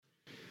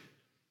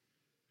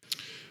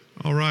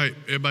All right,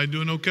 everybody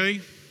doing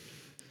okay?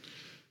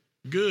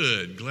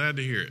 Good, glad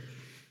to hear it.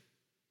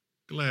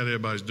 Glad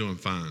everybody's doing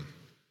fine.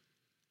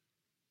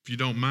 If you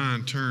don't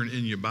mind, turn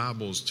in your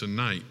Bibles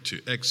tonight to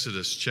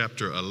Exodus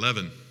chapter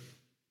 11.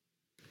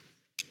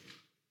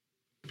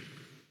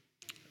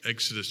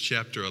 Exodus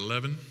chapter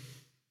 11.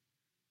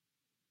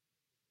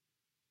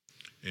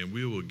 And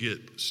we will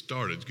get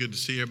started. It's good to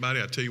see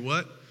everybody. I tell you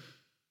what,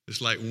 it's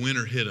like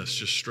winter hit us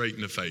just straight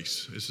in the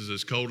face. This is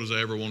as cold as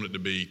I ever want it to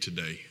be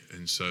today.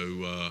 And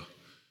so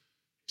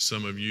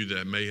some of you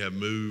that may have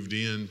moved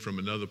in from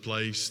another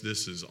place,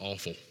 this is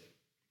awful.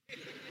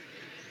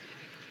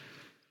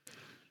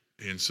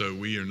 And so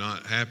we are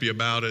not happy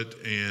about it,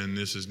 and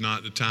this is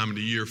not the time of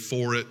the year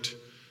for it.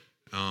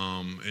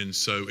 And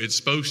so it's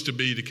supposed to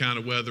be the kind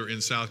of weather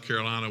in South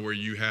Carolina where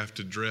you have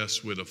to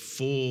dress with a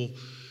full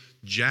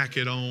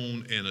jacket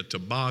on and a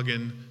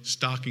toboggan,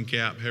 stocking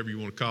cap, however you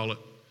want to call it.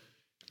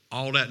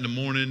 All that in the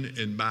morning,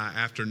 and by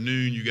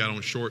afternoon, you got on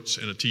shorts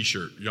and a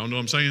T-shirt. Y'all know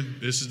what I'm saying?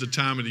 This is the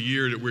time of the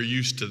year that we're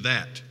used to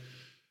that.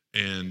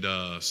 And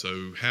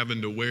so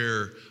having to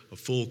wear a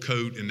full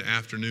coat in the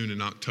afternoon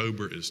in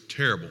October is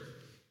terrible.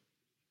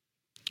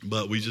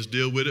 But we just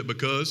deal with it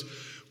because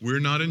we're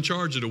not in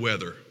charge of the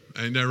weather.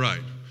 Ain't that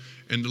right?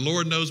 And the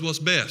Lord knows what's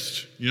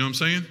best. You know what I'm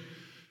saying?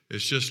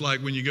 It's just like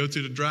when you go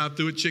through the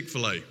drive-thru at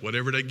Chick-fil-A.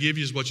 Whatever they give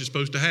you is what you're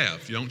supposed to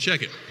have. You don't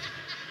check it.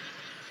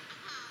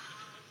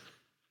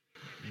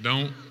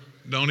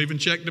 Don't even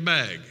check the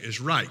bag. It's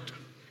right.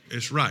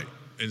 It's right.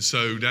 And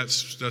so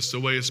that's the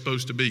way it's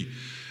supposed to be.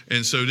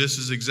 And so this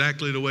is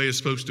exactly the way it's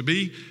supposed to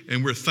be.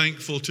 And we're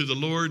thankful to the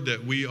Lord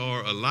that we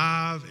are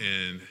alive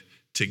and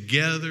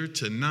together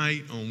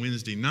tonight on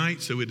Wednesday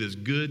night. So it is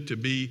good to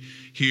be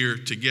here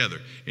together.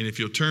 And if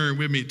you'll turn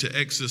with me to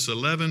Exodus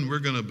 11, we're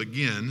going to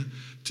begin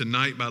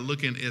tonight by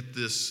looking at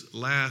this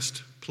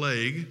last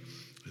plague,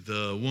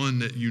 the one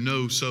that you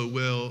know so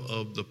well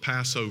of the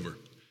Passover.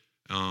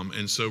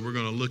 And so we're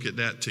going to look at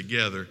that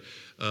together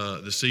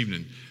this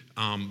evening.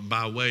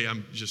 By way,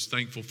 I'm just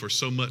thankful for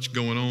so much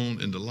going on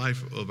in the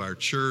life of our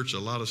church, a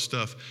lot of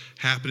stuff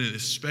happening,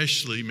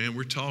 especially, man,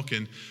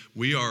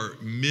 we are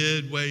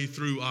midway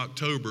through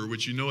October,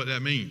 which you know what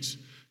that means.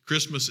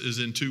 Christmas is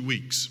in 2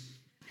 weeks.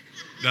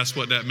 That's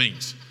what that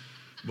means.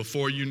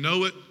 Before you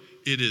know it,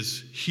 it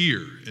is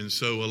here. And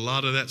so a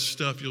lot of that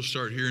stuff you'll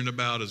start hearing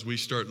about as we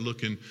start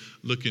looking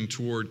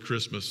toward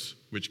Christmas,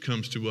 which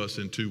comes to us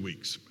in 2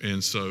 weeks.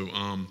 And so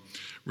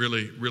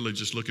really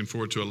just looking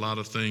forward to a lot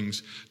of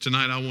things.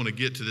 Tonight I want to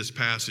get to this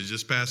passage.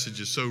 This passage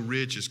is so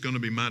rich, it's going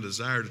to be my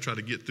desire to try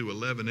to get through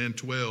 11 and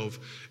 12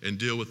 and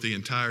deal with the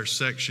entire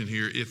section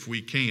here if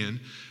we can,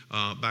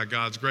 by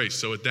God's grace.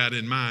 So with that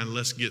in mind,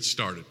 let's get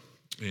started.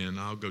 And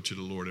I'll go to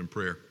the Lord in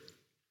prayer.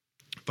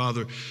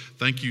 Father,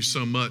 thank you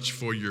so much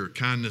for your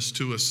kindness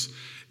to us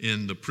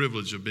in the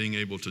privilege of being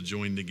able to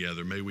join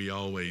together. May we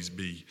always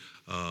be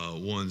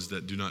ones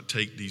that do not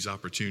take these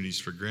opportunities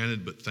for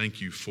granted, but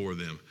thank you for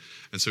them.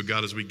 And so,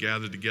 God, as we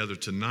gather together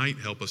tonight,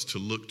 help us to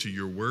look to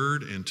your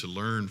word and to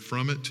learn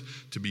from it,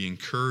 to be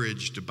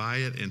encouraged by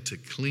it, and to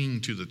cling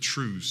to the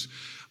truths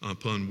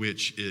upon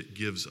which it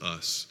gives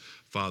us.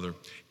 Father,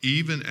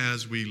 even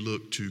as we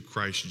look to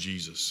Christ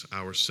Jesus,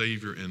 our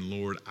Savior and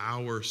Lord,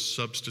 our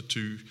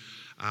substitute,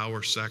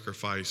 our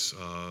sacrifice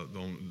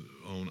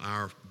on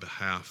our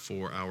behalf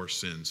for our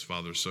sins,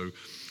 Father. So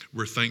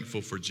we're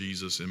thankful for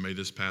Jesus, and may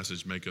this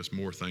passage make us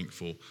more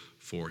thankful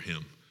for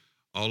him.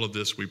 All of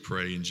this we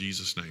pray in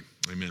Jesus' name.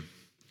 Amen.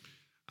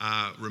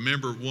 I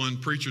remember one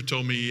preacher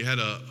told me he had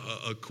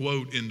a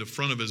quote in the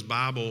front of his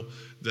Bible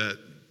that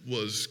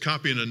was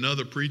copying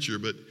another preacher,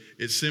 but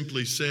it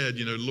simply said,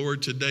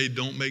 Lord, today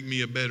don't make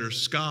me a better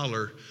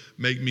scholar,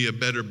 make me a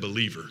better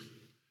believer.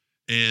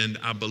 And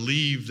I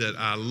believe that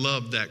I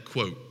love that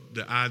quote.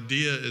 The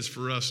idea is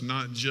for us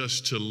not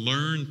just to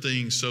learn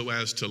things so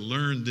as to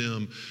learn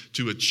them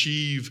to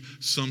achieve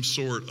some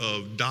sort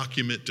of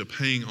document to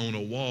hang on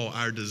a wall.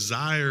 Our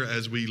desire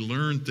as we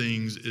learn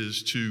things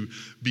is to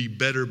be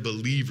better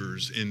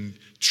believers and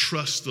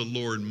trust the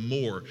Lord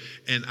more.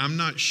 And I'm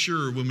not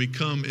sure when we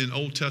come in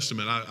Old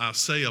Testament, I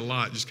say a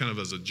lot just kind of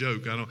as a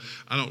joke.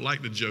 I don't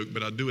like the joke,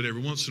 but I do it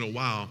every once in a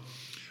while,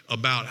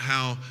 about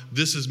how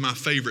this is my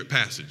favorite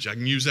passage. I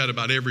can use that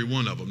about every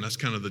one of them. That's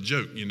kind of the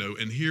joke,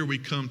 And here we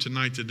come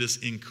tonight to this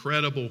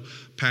incredible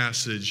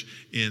passage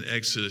in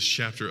Exodus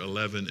chapter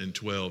 11 and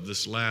 12,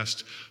 this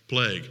last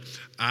plague.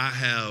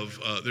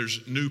 There's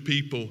new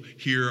people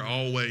here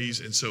always,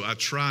 and so I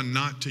try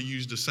not to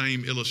use the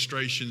same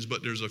illustrations,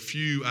 but there's a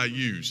few I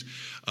use.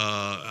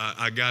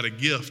 I got a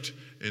gift,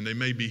 and they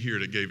may be here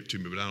that gave it to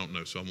me, but I don't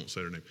know, so I won't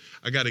say their name.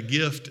 I got a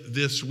gift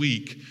this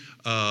week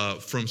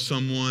from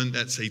someone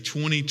that's a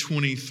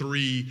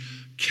 2023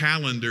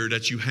 calendar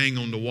that you hang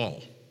on the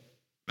wall.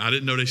 I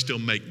didn't know they still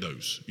make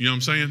those. You know what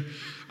I'm saying?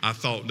 I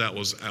thought that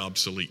was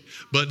obsolete.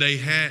 But they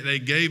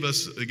gave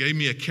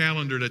me a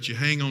calendar that you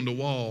hang on the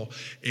wall,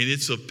 and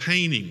it's of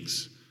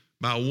paintings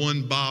by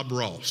one Bob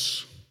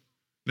Ross.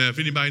 Now, if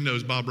anybody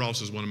knows, Bob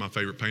Ross is one of my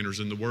favorite painters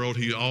in the world.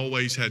 He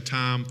always had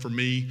time for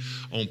me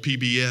on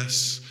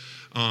PBS.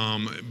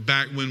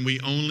 Back when we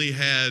only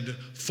had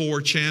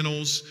 4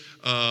 channels,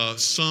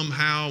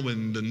 somehow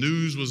when the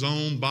news was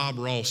on, Bob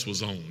Ross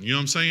was on. You know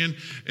what I'm saying?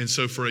 And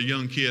so for a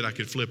young kid, I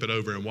could flip it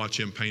over and watch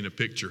him paint a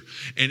picture.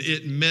 And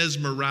it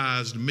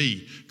mesmerized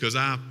me, because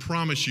I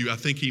promise you, I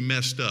think he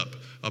messed up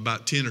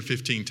about 10 or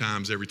 15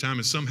 times every time.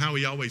 And somehow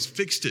he always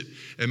fixed it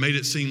and made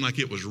it seem like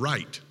it was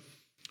right.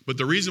 But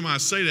the reason why I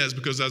say that is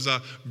because as I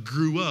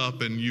grew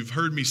up, and you've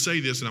heard me say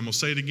this, and I'm going to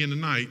say it again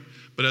tonight,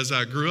 but as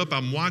I grew up,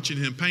 I'm watching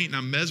him paint, and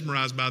I'm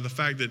mesmerized by the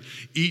fact that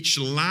each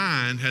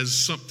line has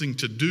something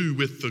to do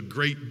with the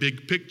great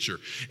big picture.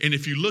 And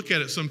if you look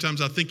at it,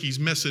 sometimes I think he's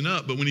messing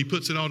up, but when he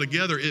puts it all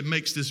together, it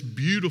makes this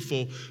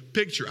beautiful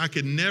picture. I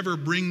could never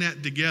bring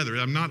that together.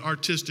 I'm not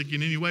artistic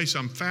in any way, so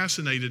I'm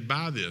fascinated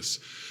by this.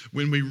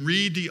 When we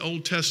read the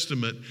Old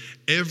Testament,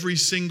 every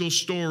single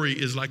story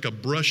is like a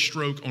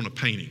brushstroke on a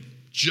painting,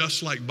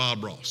 just like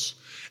Bob Ross.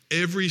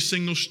 Every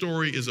single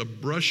story is a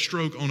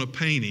brushstroke on a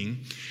painting,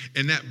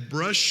 and that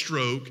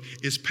brushstroke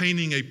is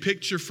painting a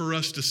picture for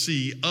us to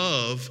see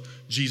of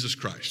Jesus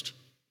Christ.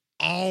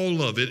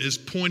 All of it is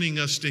pointing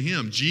us to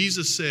him.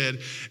 Jesus said,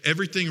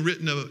 everything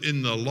written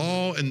in the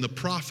law and the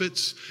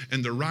prophets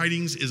and the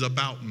writings is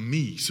about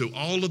me. So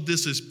all of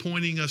this is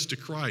pointing us to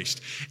Christ.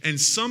 And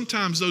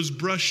sometimes those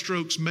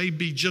brushstrokes may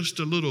be just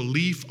a little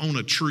leaf on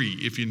a tree,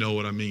 if you know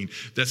what I mean,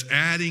 that's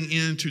adding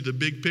into the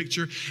big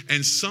picture.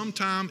 And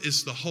sometimes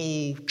it's the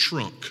whole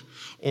trunk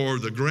or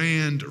the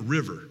grand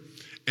river.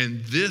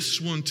 And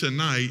this one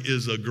tonight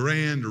is a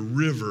grand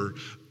river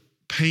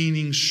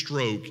painting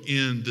stroke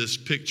in this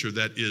picture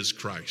that is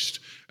Christ,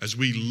 as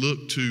we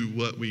look to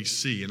what we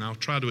see. And I'll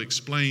try to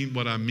explain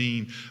what I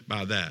mean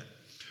by that.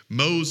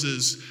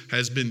 Moses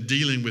has been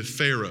dealing with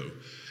Pharaoh.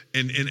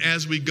 And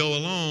as we go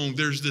along,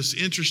 there's this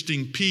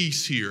interesting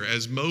piece here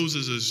as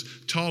Moses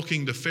is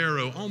talking to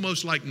Pharaoh,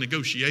 almost like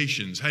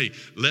negotiations. Hey,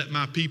 let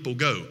my people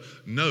go.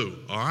 No.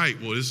 All right,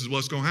 well, this is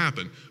what's going to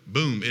happen.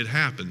 Boom, it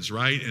happens,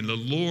 right? And the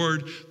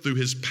Lord, through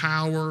his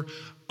power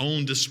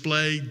on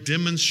display,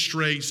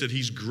 demonstrates that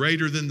he's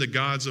greater than the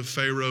gods of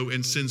Pharaoh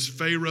and sends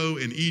Pharaoh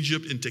and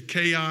Egypt into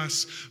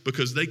chaos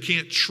because they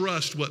can't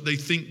trust what they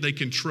think they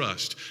can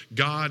trust.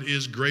 God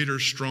is greater,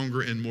 stronger,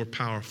 and more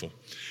powerful.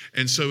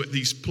 And so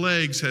these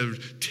plagues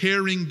have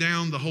tearing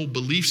down the whole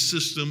belief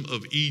system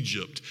of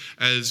Egypt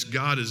as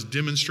God is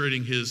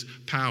demonstrating his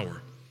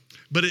power.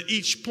 But at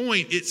each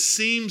point, it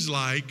seems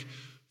like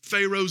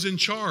Pharaoh's in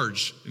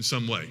charge in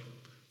some way.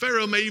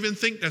 Pharaoh may even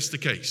think that's the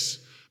case.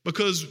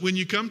 Because when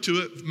you come to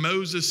it,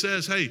 Moses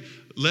says, hey,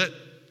 let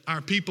our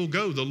people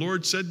go. The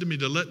Lord said to me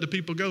to let the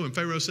people go. And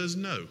Pharaoh says,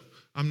 no,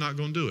 I'm not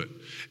going to do it.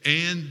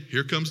 And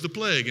here comes the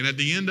plague. And at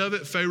the end of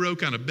it, Pharaoh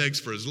kind of begs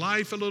for his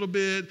life a little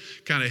bit,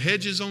 kind of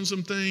hedges on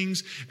some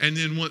things. And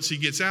then once he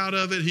gets out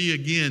of it, he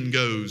again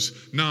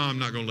goes, no, I'm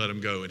not going to let him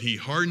go. And he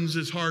hardens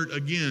his heart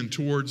again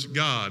towards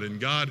God. And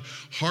God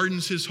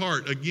hardens his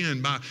heart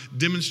again by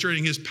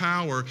demonstrating his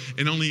power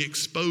and only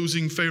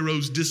exposing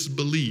Pharaoh's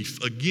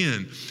disbelief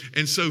again.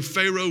 And so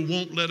Pharaoh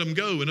won't let him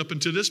go. And up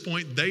until this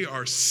point, they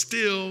are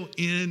still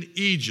in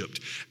Egypt.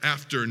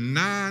 After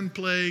 9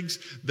 plagues,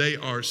 they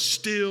are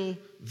still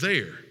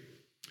there.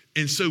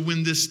 And so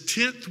when this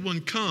 10th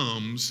one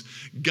comes,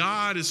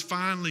 God is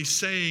finally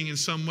saying in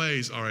some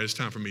ways, all right, it's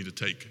time for me to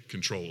take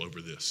control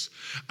over this.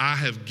 I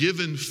have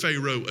given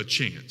Pharaoh a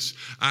chance.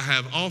 I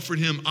have offered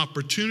him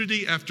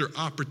opportunity after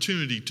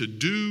opportunity to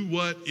do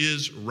what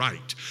is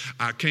right.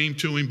 I came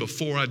to him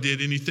before I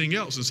did anything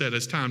else and said,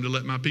 it's time to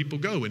let my people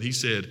go. And he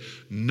said,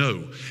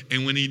 no.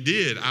 And when he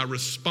did, I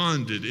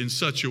responded in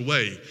such a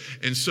way.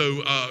 And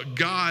so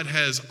God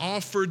has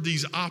offered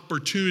these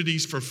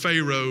opportunities for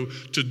Pharaoh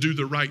to do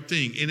the right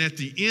thing. And at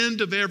the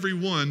end of every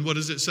one, what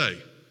does it say?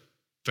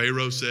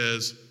 Pharaoh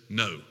says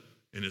no.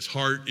 And his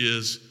heart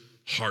is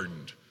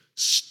hardened,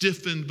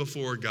 stiffened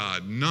before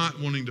God,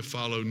 not wanting to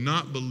follow,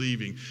 not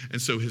believing.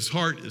 And so his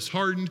heart is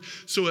hardened.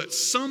 So at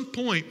some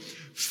point,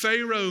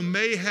 Pharaoh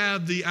may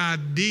have the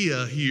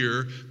idea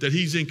here that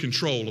he's in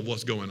control of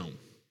what's going on.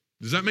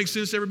 Does that make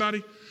sense to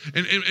everybody?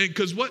 And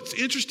because what's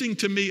interesting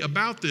to me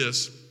about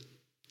this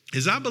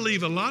is I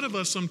believe a lot of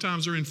us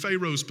sometimes are in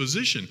Pharaoh's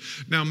position.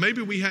 Now,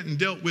 maybe we hadn't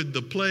dealt with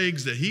the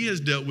plagues that he has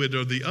dealt with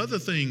or the other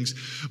things,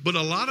 but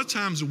a lot of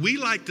times we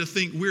like to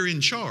think we're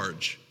in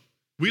charge.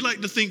 We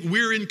like to think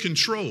we're in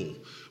control.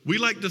 We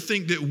like to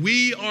think that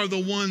we are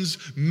the ones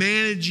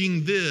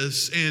managing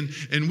this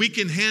and we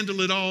can handle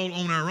it all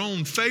on our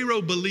own.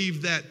 Pharaoh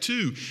believed that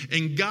too.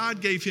 And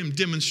God gave him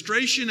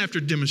demonstration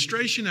after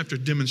demonstration after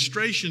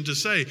demonstration to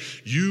say,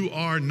 you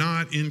are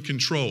not in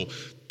control.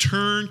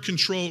 Turn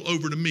control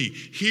over to me.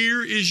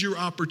 Here is your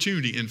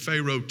opportunity. And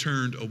Pharaoh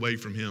turned away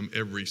from him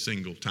every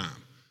single time.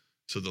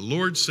 So the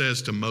Lord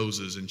says to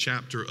Moses in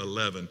chapter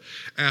 11,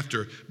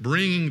 after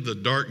bringing the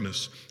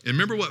darkness, and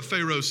remember what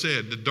Pharaoh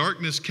said, the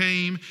darkness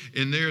came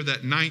in there,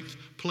 that 9th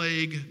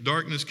plague,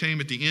 darkness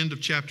came at the end of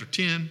chapter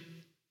 10.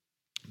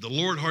 The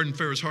Lord hardened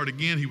Pharaoh's heart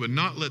again. He would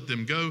not let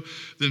them go.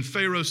 Then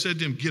Pharaoh said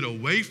to him, get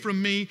away from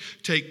me.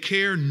 Take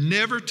care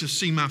never to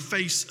see my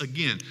face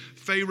again.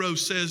 Pharaoh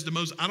says to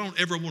Moses, I don't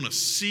ever want to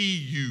see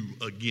you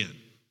again.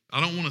 I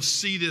don't want to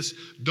see this.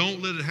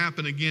 Don't let it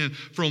happen again.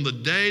 For on the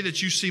day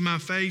that you see my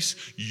face,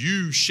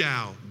 you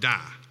shall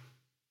die.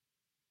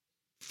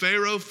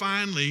 Pharaoh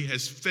finally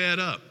has fed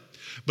up.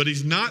 But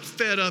he's not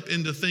fed up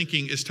into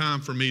thinking it's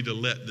time for me to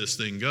let this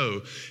thing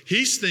go.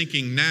 He's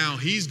thinking now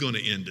he's going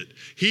to end it.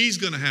 He's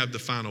going to have the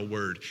final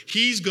word.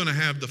 He's going to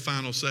have the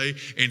final say,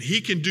 and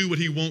he can do what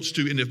he wants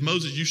to. And if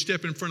Moses, you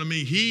step in front of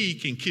me, he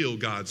can kill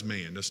God's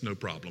man. That's no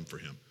problem for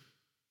him.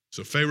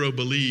 So Pharaoh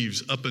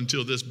believes up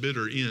until this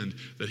bitter end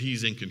that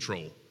he's in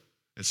control.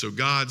 And so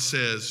God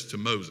says to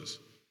Moses,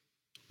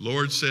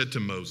 Lord said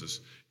to Moses,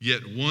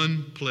 yet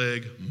one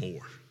plague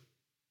more.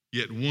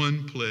 Yet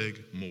one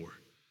plague more.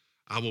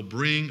 I will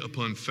bring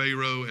upon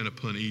Pharaoh and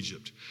upon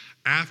Egypt.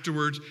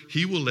 Afterwards,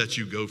 he will let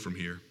you go from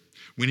here.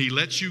 When he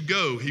lets you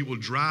go, he will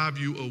drive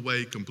you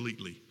away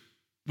completely.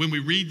 When we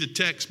read the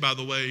text, by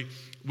the way,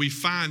 we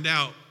find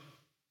out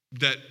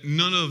that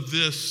none of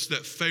this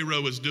that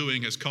Pharaoh is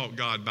doing has caught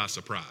God by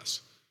surprise.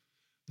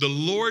 The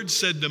Lord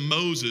said to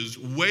Moses,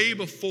 way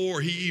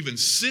before he even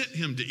sent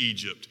him to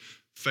Egypt,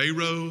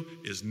 Pharaoh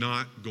is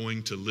not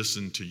going to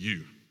listen to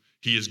you.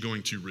 He is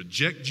going to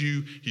reject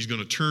you. He's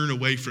going to turn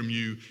away from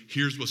you.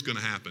 Here's what's going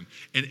to happen.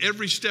 And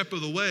every step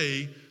of the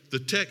way, the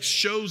text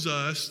shows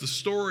us, the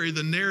story,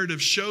 the narrative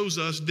shows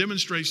us,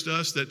 demonstrates to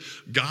us that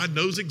God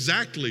knows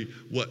exactly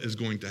what is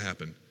going to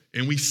happen.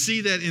 And we see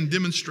that in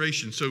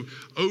demonstration. So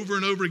over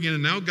and over again,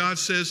 and now God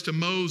says to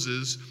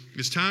Moses,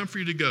 it's time for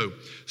you to go.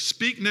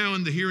 Speak now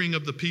in the hearing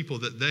of the people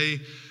that they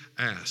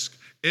ask.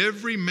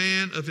 Every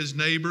man of his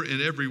neighbor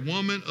and every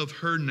woman of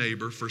her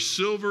neighbor for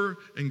silver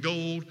and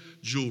gold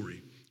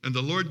jewelry. And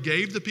the Lord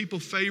gave the people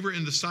favor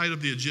in the sight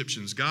of the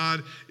Egyptians.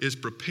 God is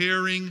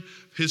preparing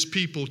his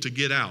people to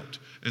get out.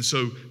 And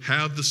so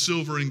have the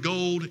silver and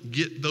gold,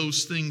 get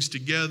those things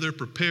together,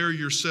 prepare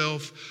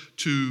yourself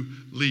to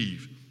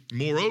leave.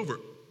 Moreover,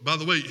 by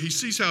the way, he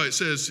sees how it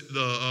says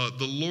the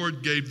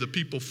Lord gave the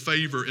people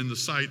favor in the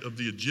sight of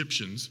the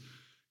Egyptians.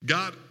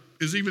 God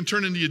is even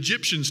turning the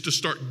Egyptians to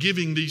start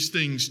giving these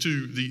things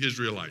to the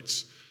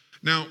Israelites.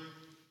 Now,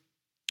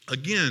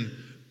 again,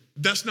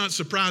 that's not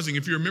surprising.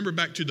 If you remember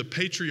back to the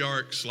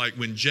patriarchs, like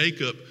when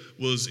Jacob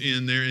was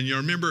in there, and y'all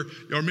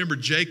remember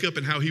Jacob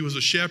and how he was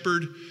a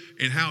shepherd,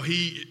 and how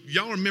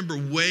y'all remember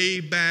way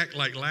back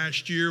like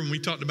last year when we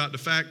talked about the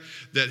fact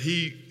that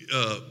he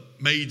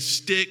made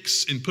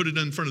sticks and put it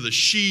in front of the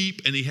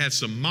sheep, and he had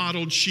some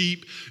mottled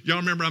sheep. Y'all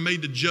remember I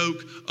made the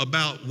joke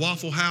about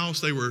Waffle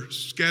House. They were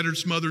scattered,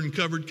 smothered, and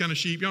covered kind of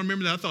sheep. Y'all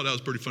remember that? I thought that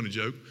was a pretty funny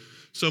joke.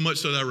 So much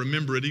so that I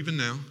remember it even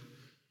now.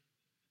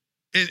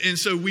 And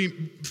so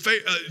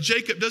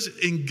Jacob does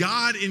it, and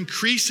God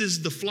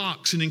increases the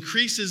flocks and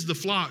increases the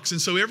flocks.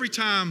 And so every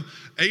time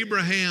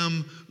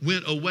Abraham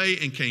went away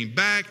and came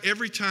back,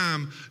 every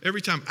time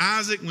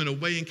Isaac went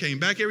away and came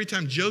back, every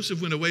time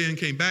Joseph went away and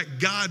came back,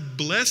 God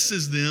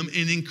blesses them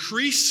and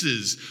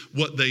increases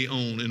what they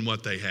own and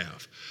what they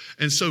have.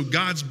 And so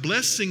God's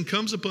blessing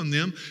comes upon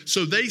them.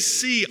 So they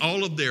see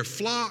all of their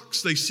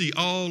flocks. They see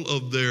all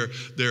of their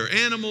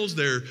animals,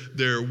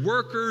 their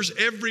workers,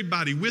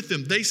 everybody with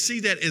them. They see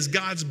that as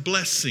God's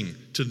blessing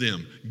to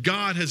them.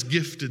 God has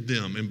gifted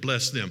them and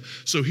blessed them.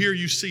 So here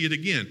you see it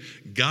again.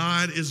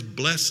 God is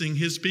blessing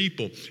his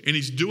people. And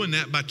he's doing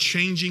that by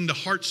changing the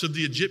hearts of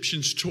the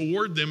Egyptians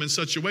toward them in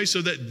such a way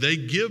so that they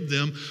give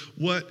them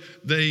what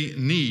they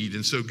need.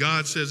 And so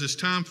God says it's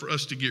time for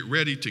us to get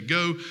ready to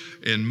go.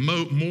 And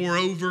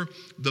moreover,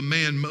 the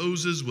man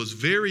Moses was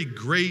very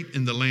great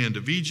in the land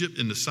of Egypt,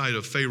 in the sight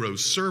of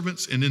Pharaoh's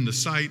servants, and in the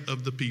sight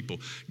of the people.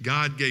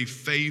 God gave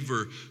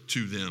favor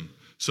to them.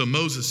 So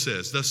Moses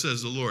says, thus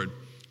says the Lord,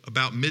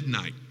 about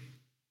midnight,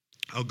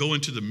 I'll go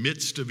into the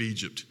midst of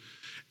Egypt,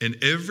 and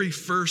every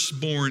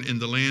firstborn in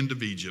the land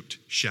of Egypt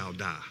shall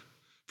die.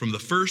 From the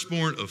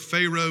firstborn of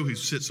Pharaoh who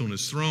sits on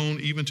his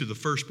throne, even to the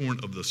firstborn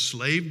of the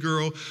slave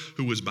girl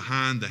who was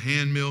behind the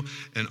handmill,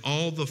 and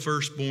all the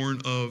firstborn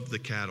of the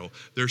cattle.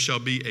 There shall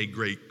be a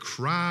great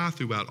cry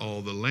throughout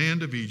all the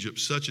land of Egypt,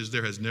 such as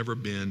there has never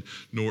been,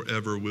 nor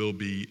ever will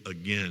be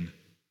again.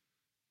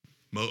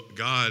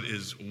 God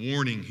is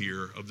warning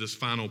here of this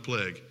final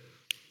plague.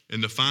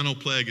 And the final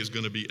plague is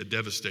going to be a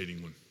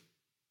devastating one.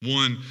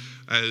 One,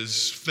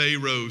 as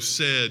Pharaoh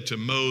said to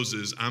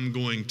Moses, I'm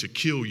going to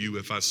kill you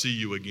if I see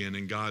you again.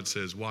 And God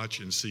says, watch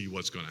and see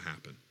what's going to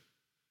happen.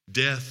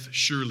 Death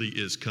surely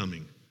is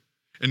coming.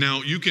 And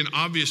now you can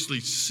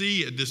obviously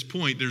see at this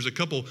point, there's a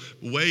couple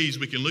ways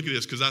we can look at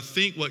this, because I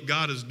think what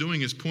God is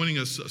doing is pointing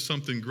us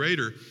something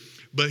greater.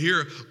 But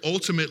here,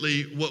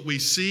 ultimately, what we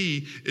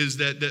see is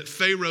that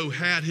Pharaoh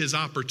had his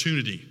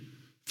opportunity.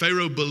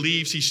 Pharaoh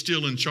believes he's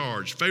still in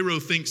charge. Pharaoh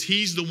thinks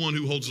he's the one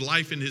who holds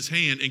life in his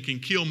hand and can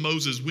kill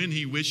Moses when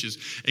he wishes.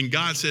 And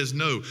God says,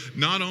 no,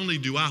 not only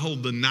do I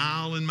hold the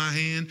Nile in my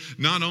hand,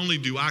 not only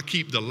do I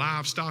keep the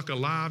livestock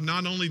alive,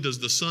 not only does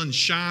the sun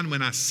shine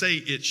when I say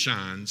it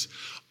shines,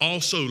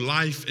 also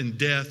life and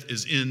death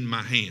is in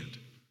my hand.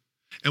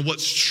 And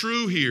what's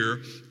true here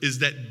is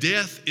that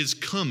death is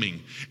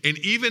coming. And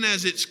even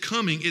as it's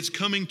coming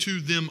to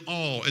them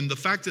all. And the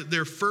fact that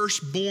their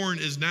firstborn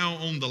is now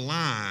on the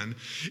line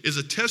is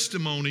a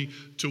testimony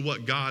to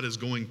what God is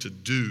going to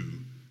do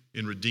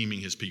in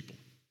redeeming his people.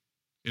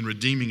 In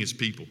redeeming his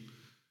people.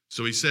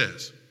 So he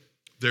says,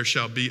 there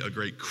shall be a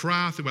great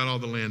cry throughout all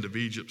the land of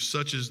Egypt,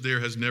 such as there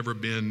has never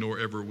been nor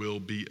ever will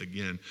be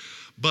again.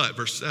 But,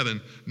 verse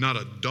 7, not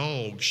a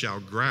dog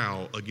shall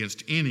growl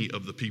against any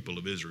of the people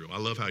of Israel. I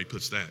love how he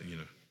puts that,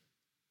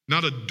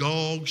 Not a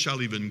dog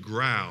shall even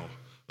growl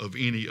of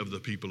any of the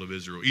people of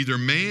Israel, either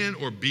man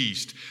or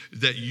beast,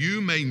 that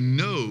you may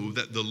know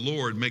that the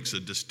Lord makes a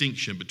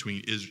distinction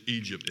between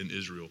Egypt and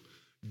Israel.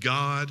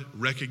 God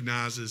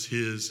recognizes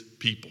his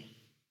people.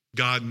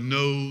 God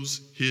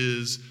knows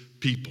his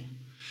people.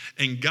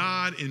 And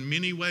God, in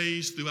many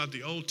ways throughout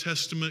the Old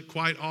Testament,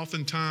 quite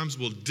oftentimes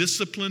will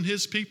discipline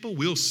his people.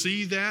 We'll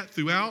see that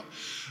throughout.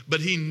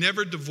 But he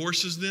never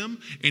divorces them,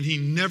 and he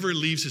never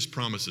leaves his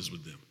promises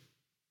with them.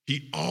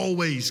 He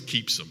always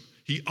keeps them.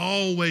 He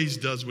always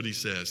does what he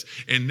says.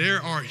 And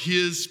there are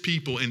his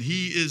people, and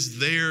he is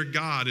their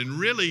God. And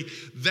really,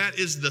 that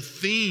is the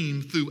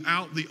theme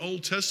throughout the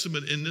Old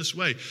Testament in this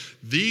way.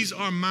 These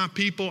are my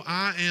people.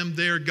 I am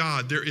their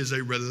God. There is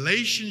a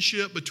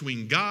relationship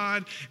between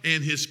God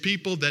and his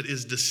people that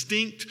is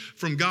distinct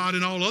from God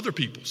and all other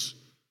peoples.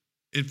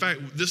 In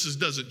fact, this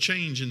doesn't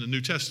change in the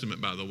New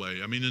Testament, by the way.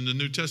 I mean, in the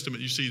New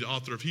Testament, you see the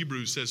author of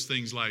Hebrews says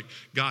things like,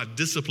 God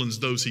disciplines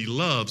those he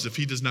loves. If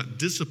he does not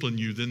discipline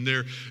you, then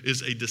there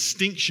is a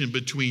distinction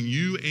between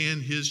you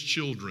and his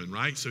children,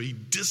 right? So he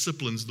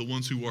disciplines the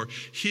ones who are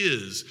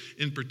his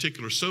in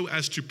particular, so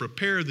as to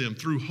prepare them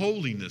through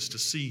holiness to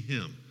see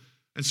him.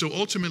 And so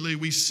ultimately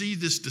we see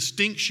this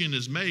distinction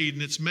is made,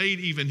 and it's made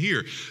even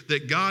here,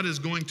 that God is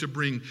going to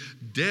bring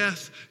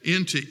death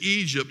into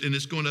Egypt, and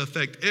it's going to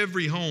affect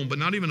every home, but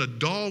not even a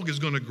dog is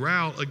going to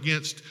growl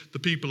against the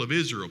people of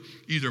Israel,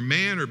 either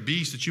man or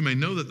beast, that you may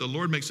know that the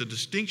Lord makes a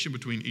distinction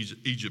between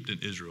Egypt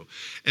and Israel.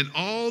 And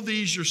all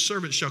these your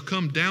servants shall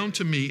come down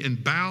to me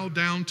and bow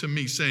down to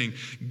me, saying,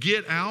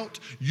 get out,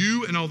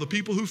 you and all the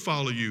people who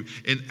follow you,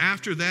 and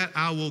after that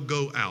I will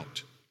go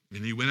out.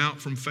 And he went out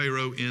from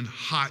Pharaoh in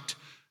hot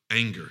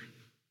anger.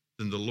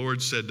 Then the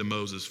Lord said to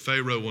Moses,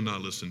 Pharaoh will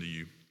not listen to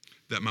you,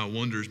 that my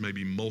wonders may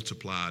be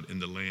multiplied in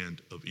the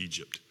land of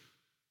Egypt.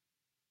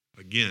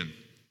 Again,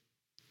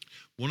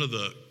 one of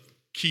the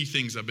key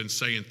things I've been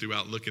saying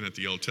throughout looking at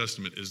the Old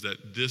Testament is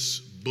that this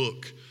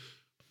book,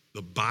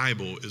 the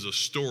Bible, is a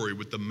story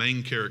with the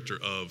main character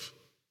of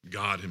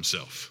God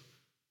himself.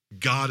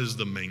 God is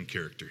the main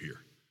character here.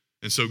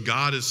 And so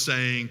God is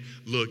saying,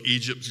 look,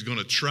 Egypt is going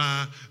to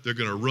try. They're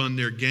going to run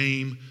their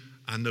game.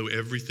 I know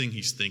everything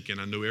he's thinking.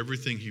 I know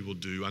everything he will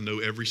do. I know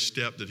every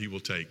step that he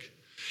will take.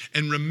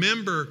 And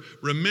remember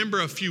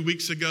a few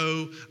weeks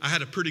ago, I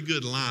had a pretty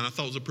good line. I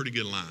thought it was a pretty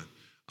good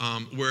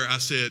line where I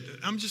said,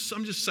 I'm just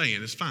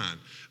saying, it's fine.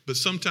 But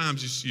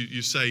sometimes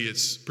you say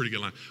it's a pretty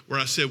good line. Where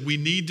I said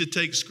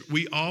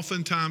we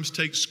oftentimes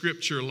take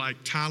scripture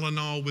like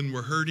Tylenol when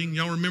we're hurting.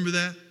 Y'all remember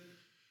that?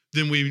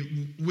 When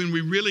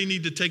we really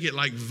need to take it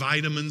like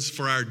vitamins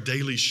for our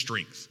daily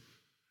strength.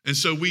 And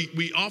so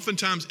we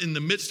oftentimes in the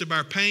midst of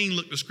our pain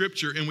look to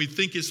scripture and we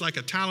think it's like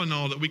a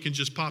Tylenol that we can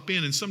just pop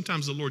in. And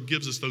sometimes the Lord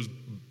gives us those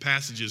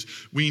passages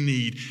we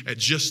need at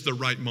just the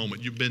right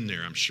moment. You've been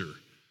there, I'm sure.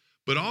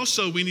 But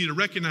also we need to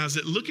recognize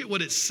that look at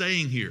what it's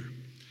saying here.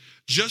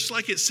 Just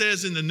like it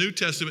says in the New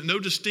Testament, no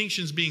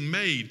distinctions being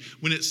made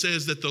when it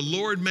says that the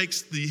Lord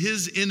makes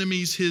his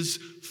enemies his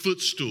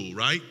footstool,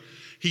 right?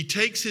 He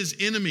takes his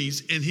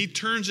enemies and he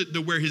turns it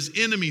to where his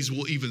enemies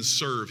will even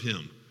serve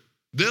him.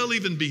 They'll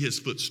even be his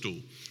footstool.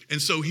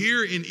 And so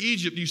here in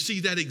Egypt, you see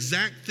that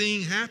exact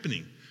thing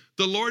happening.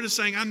 The Lord is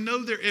saying, I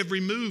know their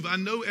every move. I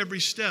know every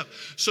step.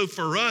 So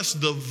for us,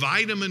 the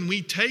vitamin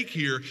we take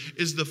here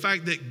is the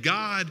fact that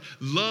God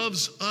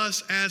loves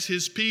us as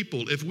his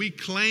people. If we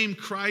claim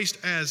Christ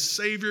as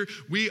Savior,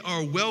 we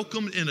are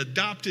welcomed and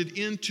adopted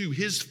into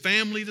his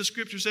family, the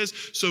scripture says.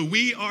 So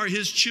we are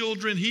his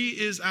children. He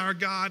is our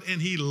God, and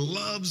he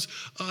loves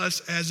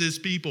us as his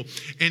people.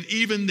 And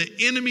even the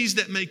enemies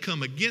that may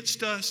come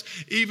against us,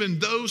 even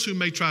those who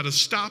may try to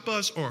stop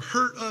us or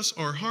hurt us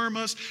or harm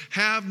us,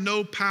 have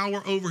no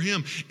power over him.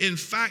 In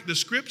fact, the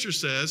scripture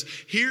says,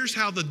 here's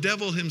how the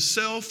devil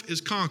himself is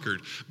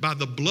conquered: by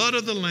the blood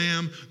of the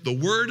Lamb, the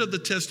word of the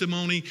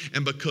testimony,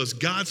 and because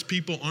God's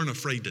people aren't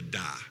afraid to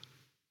die.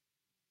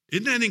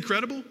 Isn't that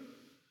incredible?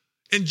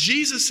 And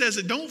Jesus says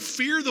that don't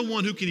fear the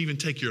one who can even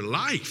take your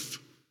life.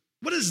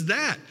 What is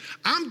that?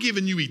 I'm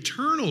giving you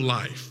eternal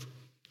life.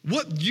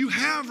 What you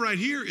have right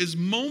here is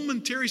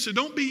momentary, so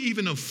don't be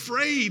even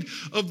afraid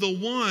of the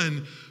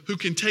one who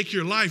can take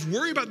your life.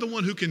 Worry about the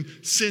one who can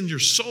send your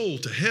soul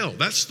to hell.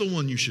 That's the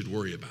one you should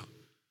worry about.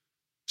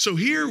 So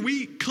here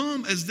we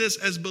come as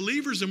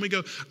believers, and we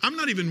go, I'm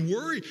not even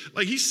worried.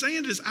 Like he's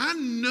saying this, I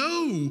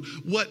know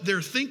what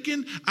they're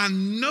thinking. I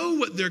know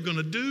what they're going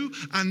to do.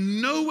 I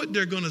know what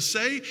they're going to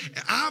say.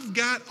 I've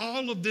got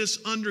all of this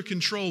under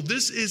control.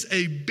 This is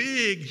a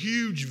big,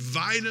 huge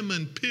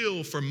vitamin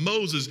pill for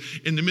Moses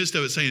in the midst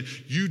of it, saying,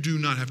 you do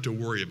not have to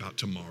worry about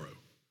tomorrow.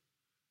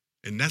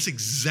 And that's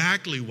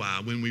exactly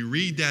why when we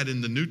read that in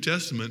the New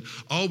Testament,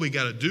 all we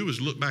got to do is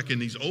look back in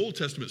these Old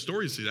Testament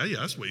stories and say, yeah,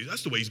 that's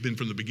the way he's been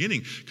from the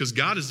beginning, because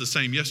God is the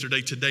same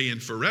yesterday, today,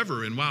 and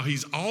forever. And while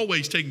he's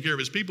always taking care of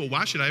his people,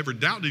 why should I ever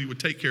doubt that he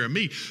would take care of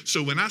me?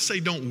 So when I say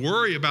don't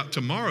worry about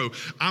tomorrow,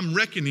 I'm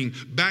reckoning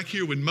back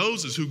here with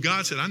Moses, who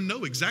God said, I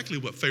know exactly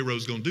what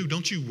Pharaoh's going to do.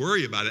 Don't you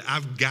worry about it.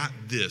 I've got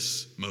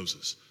this,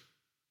 Moses.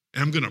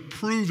 And I'm going to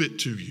prove it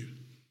to you.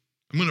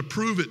 I'm going to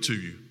prove it to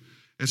you.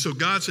 And so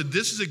God said,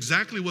 this is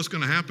exactly what's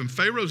going to happen.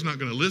 Pharaoh's not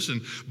going to listen,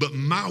 but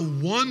my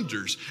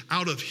wonders,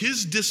 out of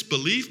his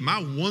disbelief,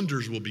 my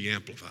wonders will be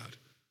amplified.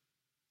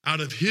 Out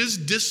of his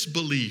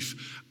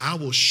disbelief, I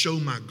will show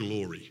my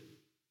glory.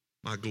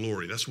 My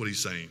glory, that's what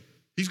he's saying.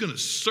 He's going to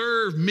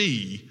serve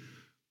me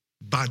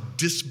by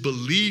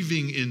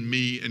disbelieving in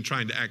me and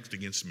trying to act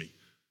against me.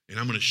 And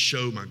I'm going to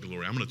show my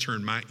glory. I'm going to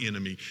turn my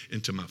enemy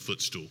into my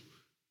footstool.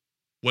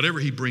 Whatever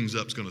he brings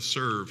up is going to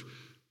serve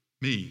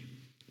me.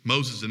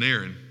 Moses and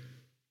Aaron,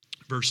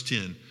 verse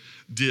 10,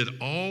 did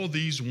all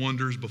these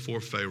wonders before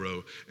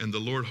Pharaoh, and the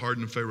Lord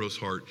hardened Pharaoh's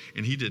heart,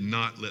 and he did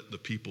not let the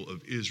people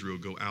of Israel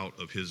go out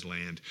of his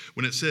land.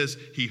 When it says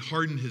he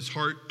hardened his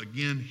heart,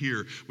 again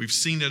here, we've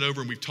seen that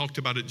over and we've talked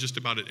about it just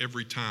about it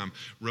every time.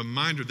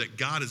 Reminder that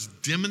God is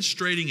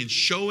demonstrating and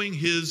showing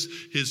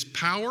his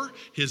power,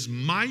 his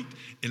might,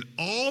 and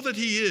all that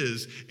he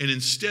is, and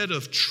instead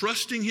of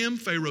trusting him,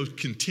 Pharaoh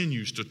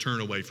continues to turn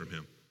away from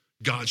him.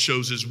 God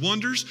shows his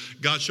wonders,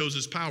 God shows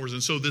his powers.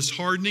 And so this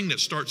hardening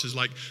that starts as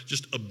like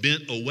just a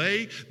bent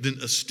away, then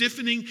a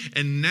stiffening,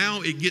 and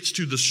now it gets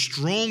to the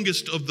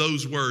strongest of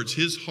those words.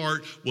 His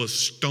heart was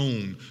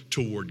stone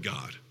toward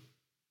God.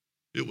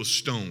 It was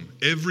stone.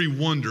 Every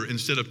wonder,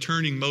 instead of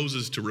turning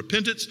Moses to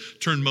repentance,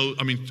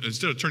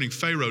 instead of turning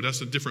Pharaoh,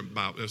 that's a different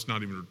Bible, that's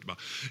not even a Bible.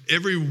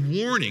 Every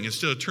warning,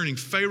 instead of turning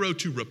Pharaoh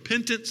to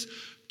repentance,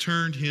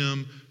 turned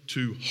him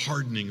to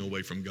hardening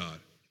away from God,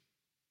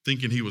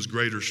 thinking he was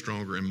greater,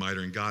 stronger, and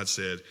mightier. And God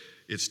said,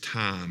 it's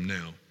time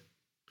now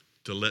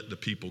to let the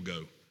people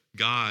go.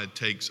 God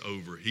takes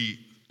over. He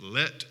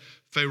let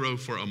Pharaoh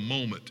for a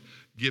moment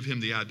give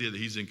him the idea that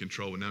he's in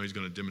control, and now he's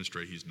going to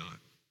demonstrate he's not.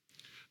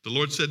 The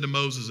Lord said to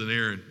Moses and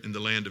Aaron in the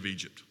land of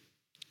Egypt,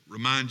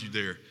 remind you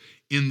there,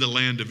 in the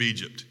land of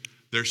Egypt.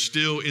 They're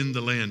still in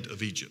the land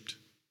of Egypt.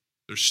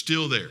 They're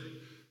still there.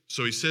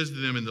 So he says to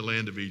them in the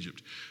land of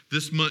Egypt,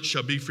 this month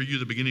shall be for you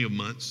the beginning of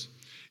months.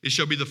 It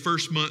shall be the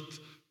first month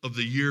of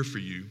the year for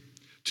you.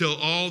 Tell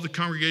all the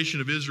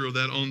congregation of Israel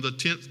that on the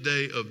 10th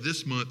day of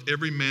this month,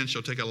 every man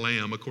shall take a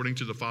lamb according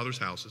to the father's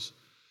houses,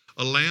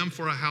 a lamb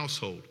for a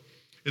household.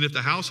 And if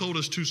the household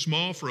is too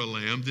small for a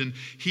lamb, then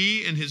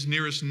he and his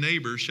nearest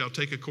neighbor shall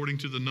take according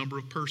to the number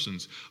of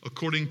persons.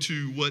 According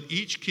to what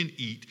each can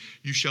eat,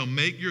 you shall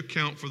make your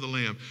count for the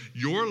lamb.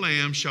 Your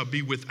lamb shall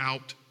be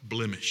without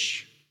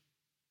blemish,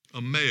 a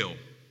male,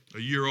 a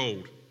year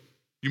old.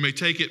 You may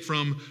take it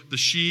from the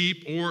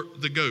sheep or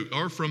the goat,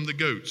 or from the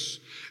goats.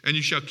 And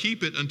you shall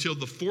keep it until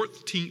the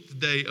 14th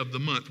day of the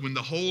month, when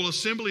the whole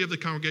assembly of the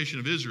congregation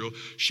of Israel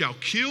shall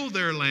kill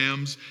their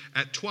lambs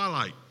at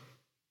twilight.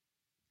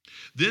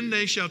 Then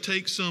they shall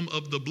take some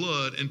of the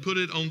blood and put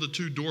it on the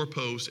two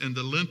doorposts and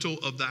the lintel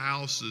of the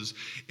houses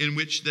in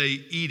which they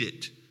eat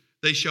it.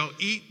 They shall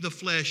eat the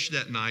flesh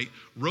that night,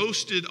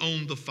 roasted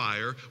on the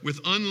fire, with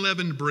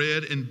unleavened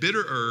bread and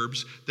bitter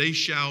herbs, they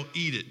shall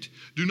eat it.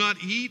 Do not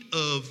eat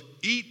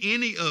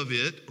any of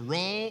it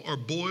raw or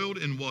boiled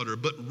in water,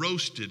 but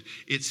roasted,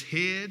 its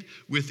head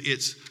with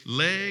its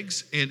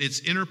legs and its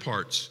inner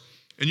parts.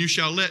 And you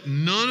shall let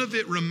none of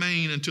it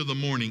remain until the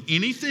morning.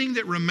 Anything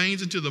that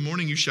remains until the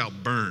morning you shall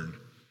burn.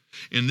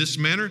 In this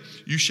manner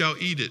you shall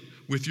eat it,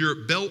 with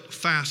your belt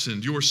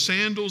fastened, your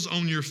sandals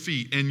on your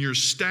feet, and your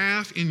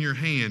staff in your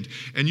hand,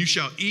 and you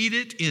shall eat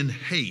it in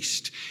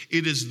haste.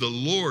 It is the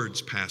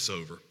Lord's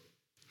Passover.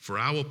 For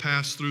I will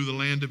pass through the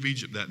land of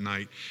Egypt that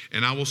night,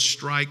 and I will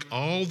strike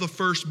all the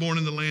firstborn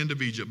in the land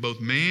of Egypt, both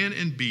man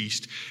and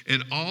beast,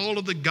 and all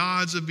of the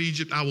gods of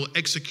Egypt I will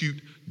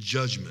execute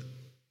judgment.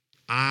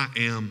 I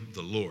am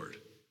the Lord.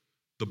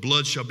 The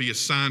blood shall be a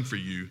sign for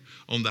you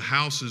on the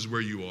houses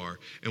where you are.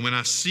 And when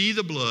I see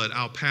the blood,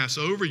 I'll pass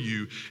over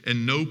you,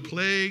 and no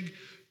plague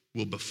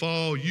will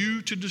befall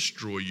you to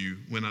destroy you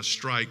when I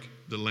strike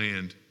the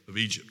land of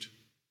Egypt.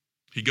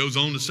 He goes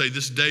on to say,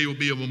 this day will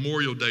be a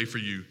memorial day for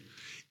you.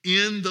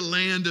 In the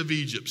land of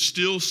Egypt,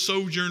 still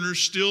sojourners,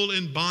 still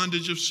in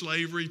bondage of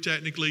slavery,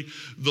 technically,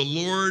 the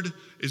Lord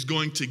is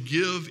going to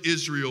give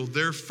Israel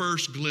their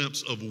first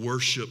glimpse of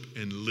worship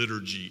and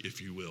liturgy,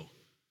 if you will.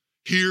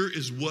 Here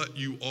is what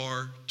you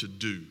are to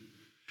do.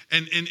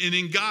 And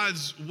in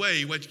God's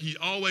way, what he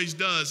always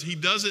does, he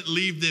doesn't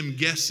leave them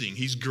guessing.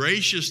 He's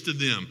gracious to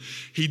them.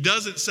 He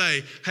doesn't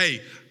say,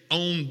 hey,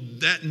 on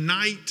that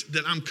night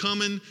that I'm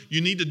coming,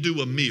 you need to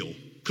do a meal.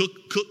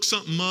 Cook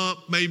something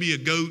up, maybe a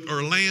goat or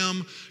a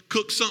lamb.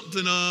 Cook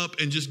something up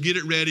and just get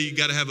it ready. You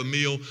got to have a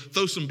meal.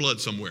 Throw some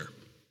blood somewhere.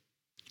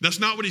 That's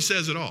not what he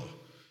says at all.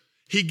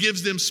 He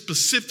gives them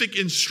specific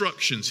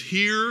instructions.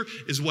 Here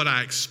is what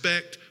I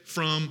expect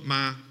from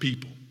my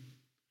people.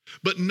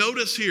 But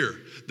notice here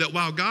that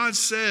while God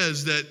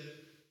says that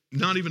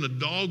not even a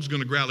dog's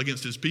going to growl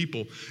against his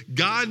people,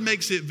 God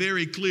makes it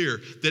very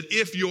clear that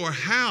if your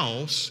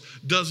house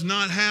does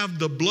not have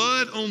the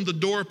blood on the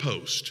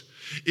doorpost,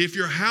 if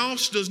your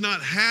house does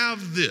not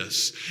have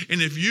this,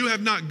 and if you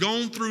have not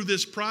gone through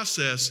this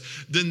process,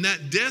 then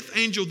that death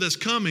angel that's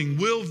coming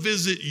will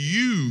visit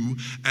you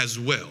as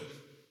well.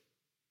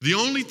 The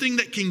only thing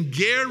that can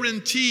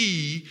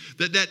guarantee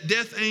that that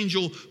death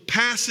angel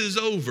passes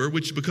over,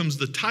 which becomes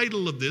the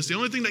title of this, the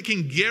only thing that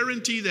can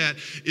guarantee that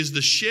is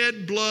the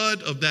shed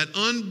blood of that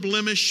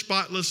unblemished,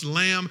 spotless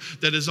lamb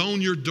that is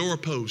on your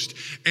doorpost.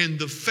 And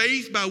the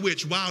faith by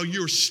which, while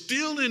you're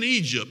still in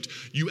Egypt,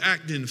 you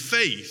act in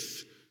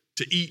faith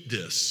to eat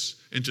this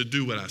and to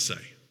do what I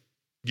say.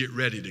 Get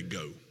ready to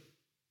go.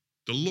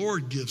 The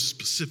Lord gives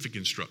specific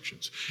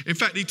instructions. In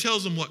fact, he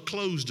tells them what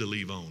clothes to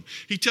leave on.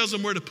 He tells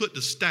them where to put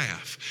the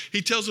staff.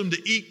 He tells them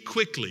to eat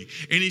quickly.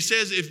 And he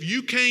says, if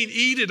you can't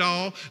eat it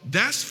all,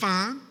 that's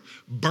fine.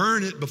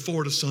 Burn it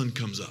before the sun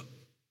comes up.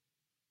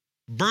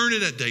 Burn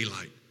it at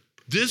daylight.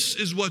 This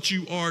is what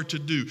you are to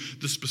do.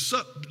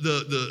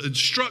 The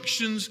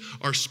instructions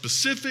are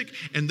specific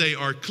and they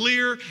are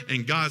clear.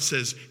 And God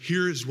says,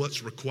 here is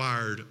what's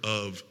required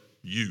of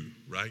you,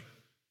 right?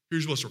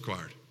 Here's what's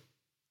required.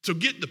 So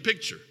get the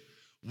picture.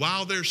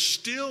 While they're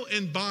still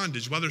in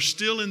bondage, while they're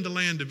still in the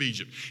land of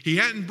Egypt, he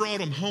hadn't brought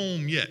them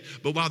home yet,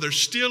 but while they're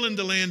still in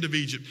the land of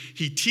Egypt,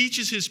 he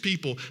teaches his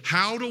people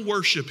how to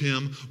worship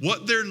him,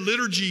 what their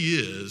liturgy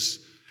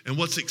is, and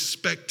what's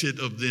expected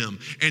of them.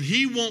 And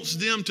he wants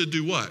them to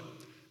do what?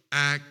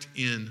 Act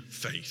in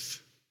faith.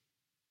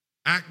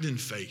 Act in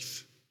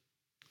faith.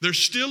 They're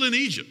still in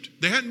Egypt.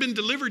 They hadn't been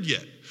delivered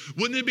yet.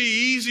 Wouldn't it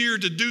be easier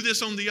to do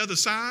this on the other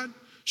side?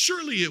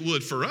 Surely it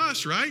would for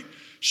us, right?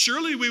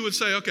 Surely we would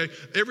say, okay,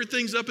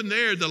 everything's up in the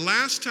air. The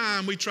last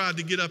time we tried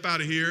to get up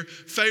out of here,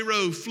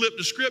 Pharaoh flipped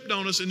the script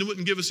on us and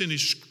wouldn't give us any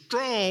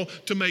straw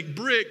to make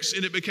bricks,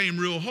 and it became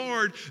real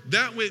hard.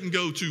 That wouldn't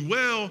go too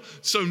well.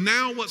 So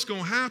now what's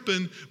going to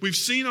happen? We've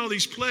seen all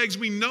these plagues.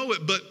 We know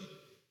it, but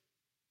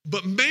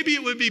maybe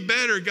it would be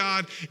better,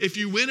 God, if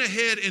you went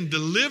ahead and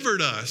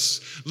delivered us,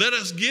 let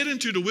us get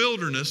into the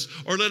wilderness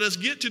or let us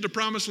get to the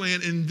promised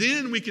land, and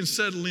then we can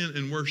settle in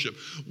and worship.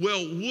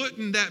 Well,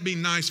 wouldn't that be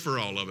nice for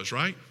all of us,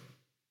 right?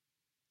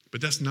 But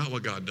that's not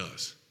what God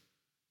does.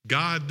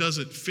 God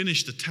doesn't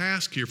finish the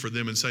task here for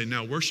them and say,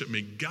 now worship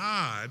me.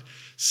 God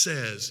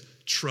says,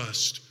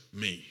 trust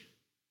me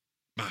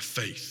by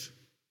faith.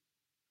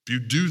 If you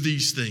do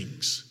these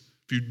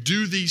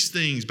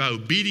things by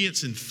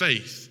obedience and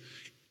faith,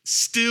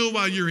 still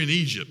while you're in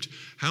Egypt,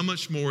 how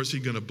much more is he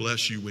going to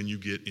bless you when you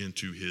get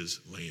into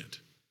his land?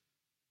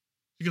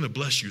 He's going to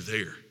bless you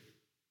there.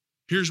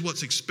 Here's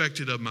what's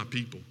expected of my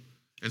people.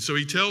 And so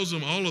he tells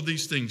them all of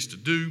these things to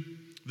do.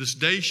 This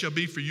day shall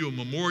be for you a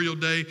memorial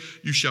day.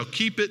 You shall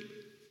keep it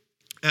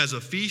as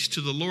a feast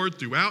to the Lord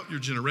throughout your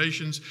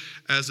generations.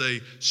 As a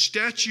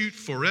statute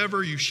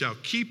forever, you shall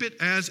keep it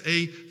as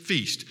a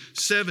feast.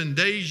 7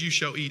 days you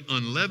shall eat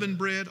unleavened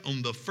bread.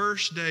 On the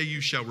first day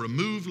you shall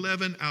remove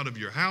leaven out of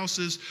your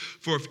houses.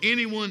 For if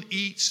anyone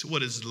eats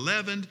what is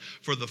leavened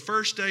for the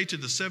first day to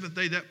the seventh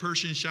day, that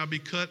person shall be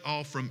cut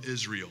off from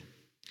Israel.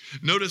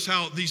 Notice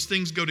how these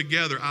things go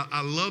together.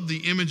 I love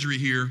the imagery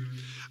here.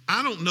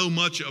 I don't know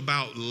much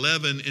about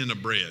leaven in a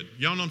bread.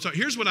 Y'all know what I'm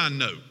talking. Here's what I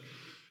know.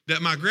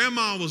 That my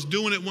grandma was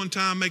doing it one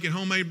time, making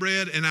homemade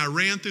bread, and I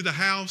ran through the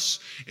house,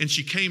 and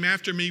she came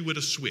after me with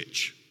a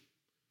switch.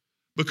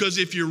 Because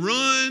if you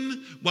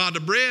run while the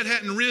bread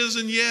hadn't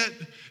risen yet,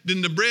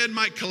 then the bread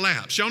might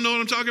collapse. Y'all know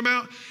what I'm talking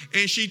about?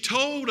 And she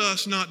told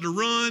us not to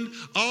run.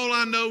 All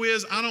I know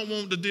is I don't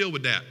want to deal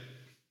with that.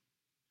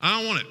 I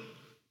don't want it.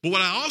 But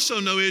what I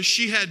also know is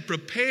she had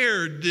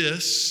prepared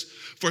this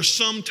for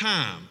some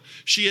time.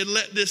 She had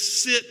let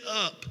this sit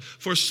up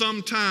for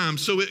some time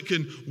so it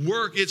can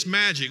work its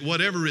magic,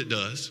 whatever it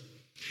does.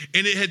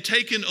 And it had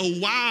taken a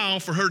while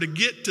for her to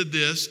get to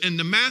this, and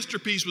the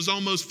masterpiece was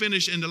almost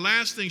finished, and the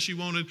last thing she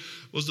wanted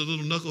was the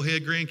little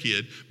knucklehead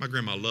grandkid. My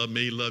grandma loved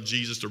me, loved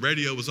Jesus. The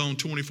radio was on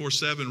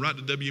 24/7, right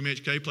to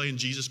WMHK, playing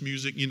Jesus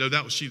music. You know,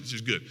 she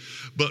was good.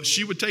 But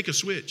she would take a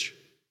switch.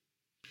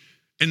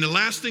 And the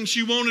last thing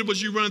she wanted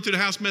was you running through the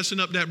house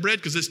messing up that bread,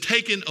 because it's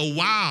taken a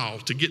while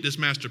to get this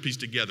masterpiece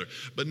together.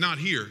 But not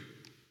here.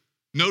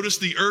 Notice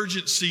the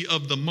urgency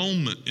of the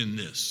moment in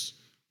this.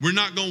 We're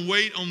not going to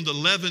wait on the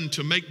leaven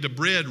to make the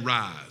bread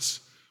rise.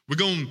 We're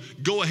going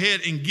to go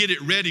ahead and get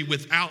it ready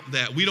without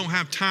that. We don't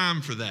have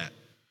time for that.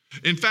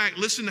 In fact,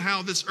 listen to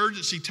how this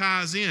urgency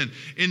ties in.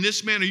 In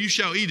this manner you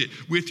shall eat it,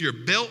 with your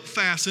belt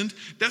fastened.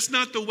 That's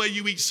not the way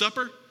you eat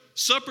supper.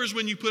 Supper is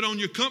when you put on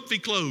your comfy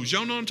clothes.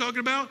 Y'all know what I'm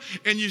talking about?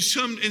 And you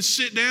come and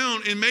sit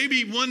down, and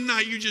maybe one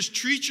night you just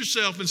treat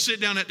yourself and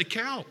sit down at the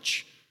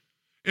couch.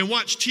 and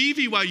watch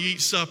TV while you eat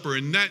supper,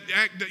 and that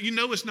you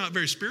know it's not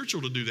very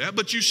spiritual to do that,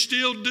 but you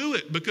still do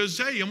it because,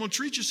 hey, I'm going to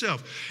treat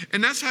yourself.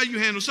 And that's how you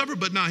handle supper.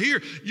 But not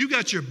here. You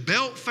got your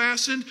belt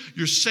fastened,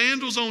 your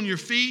sandals on your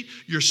feet,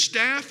 your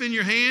staff in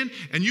your hand,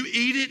 and you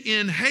eat it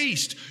in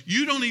haste.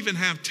 You don't even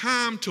have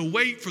time to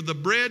wait for the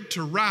bread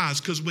to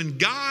rise, because when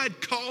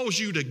God calls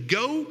you to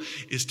go,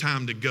 it's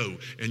time to go,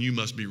 and you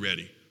must be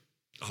ready.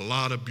 A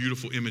lot of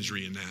beautiful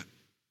imagery in that.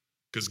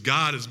 Because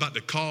God is about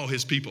to call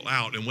his people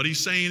out. And what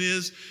he's saying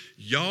is,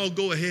 y'all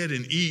go ahead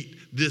and eat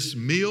this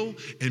meal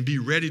and be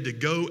ready to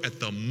go at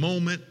the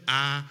moment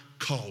I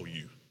call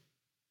you.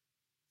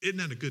 Isn't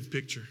that a good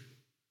picture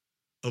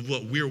of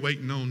what we're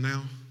waiting on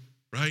now,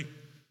 right?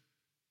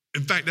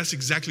 In fact, that's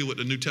exactly what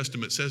the New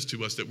Testament says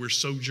to us, that we're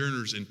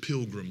sojourners and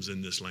pilgrims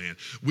in this land.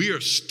 We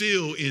are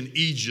still in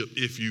Egypt,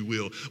 if you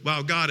will,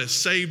 while God has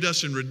saved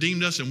us and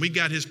redeemed us, and we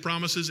got his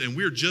promises, and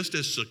we're just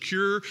as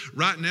secure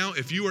right now.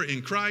 If you are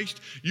in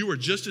Christ, you are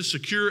just as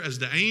secure as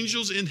the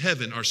angels in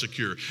heaven are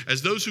secure,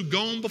 as those who've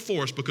gone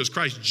before us, because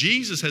Christ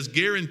Jesus has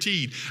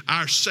guaranteed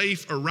our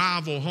safe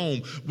arrival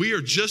home. We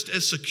are just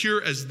as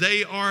secure as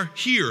they are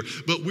here,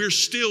 but we're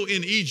still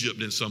in Egypt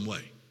in some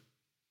way.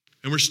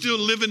 And we're still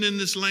living in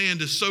this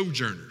land as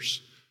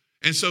sojourners.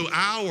 And so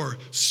our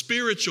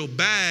spiritual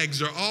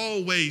bags are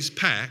always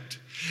packed,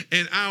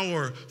 and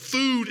our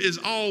food is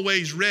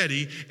always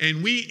ready,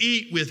 and we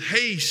eat with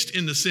haste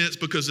in the sense,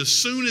 because as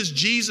soon as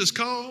Jesus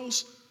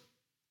calls,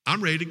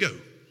 I'm ready to go.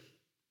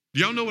 Do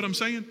y'all know what I'm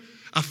saying?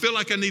 I feel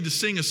like I need to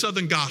sing a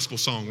Southern gospel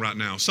song right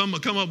now.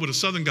 Someone come up with a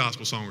Southern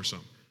gospel song or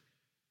something.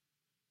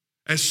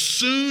 As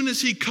soon as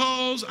he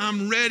calls,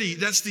 I'm ready.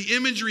 That's the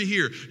imagery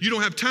here. You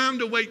don't have time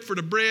to wait for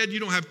the bread. You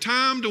don't have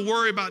time to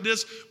worry about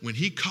this. When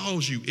he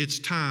calls you, it's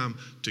time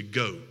to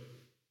go.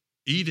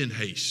 Eat in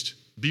haste.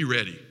 Be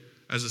ready.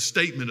 As a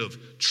statement of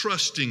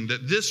trusting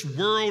that this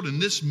world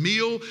and this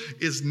meal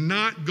is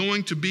not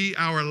going to be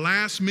our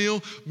last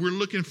meal. We're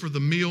looking for the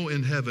meal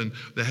in heaven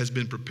that has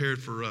been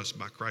prepared for us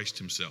by Christ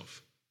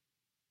himself.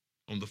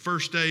 On the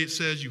first day, it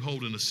says you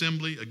hold an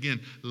assembly, again,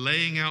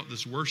 laying out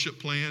this worship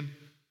plan.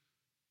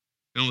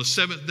 And on the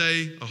seventh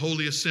day, a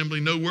holy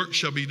assembly. No work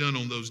shall be done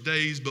on those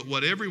days, but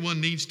what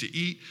everyone needs to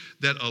eat,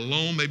 that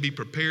alone may be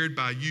prepared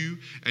by you.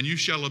 And you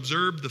shall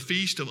observe the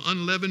feast of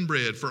unleavened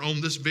bread. For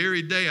on this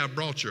very day I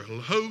brought your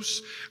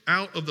hosts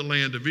out of the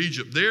land of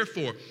Egypt.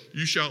 Therefore,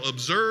 you shall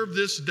observe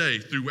this day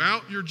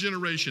throughout your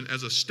generation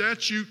as a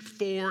statute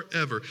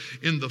forever.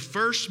 In the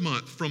first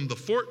month, from the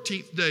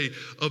 14th day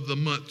of the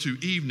month to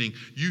evening,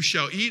 you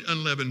shall eat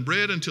unleavened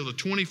bread until the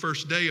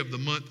 21st day of the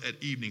month at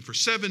evening. For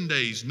 7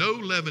 days, no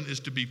leaven is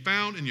to be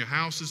found in your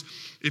houses.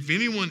 If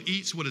anyone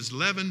eats what is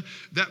leavened,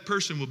 that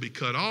person will be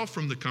cut off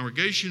from the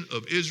congregation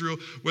of Israel.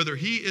 Whether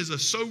he is a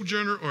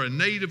sojourner or a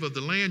native of the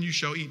land, you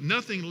shall eat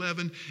nothing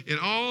leavened. In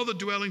all the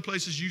dwelling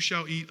places you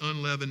shall eat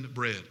unleavened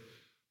bread.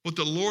 What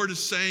the Lord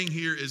is saying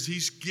here is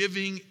he's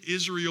giving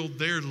Israel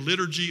their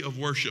liturgy of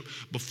worship.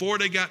 Before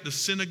they got the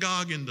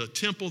synagogue and the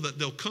temple that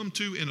they'll come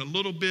to in a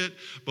little bit,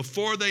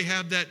 before they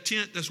have that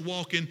tent that's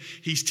walking,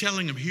 he's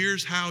telling them,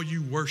 here's how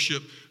you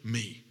worship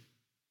me.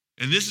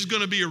 And this is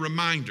going to be a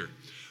reminder.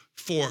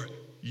 For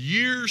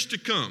years to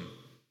come,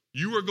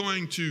 you are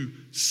going to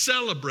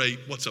celebrate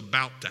what's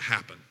about to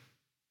happen.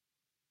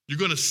 You're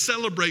going to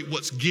celebrate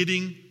what's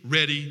getting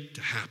ready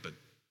to happen.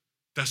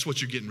 That's what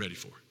you're getting ready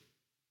for.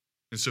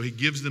 And so he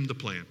gives them the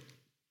plan.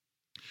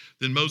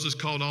 Then Moses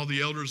called all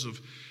the elders of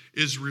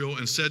Israel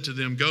and said to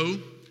them, go,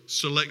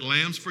 select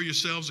lambs for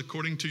yourselves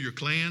according to your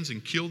clans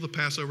and kill the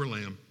Passover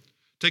lamb.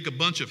 Take a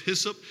bunch of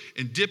hyssop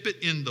and dip it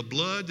in the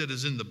blood that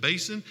is in the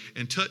basin,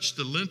 and touch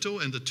the lintel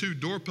and the 2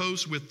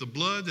 doorposts with the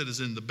blood that is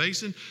in the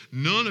basin.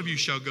 None of you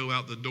shall go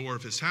out the door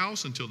of his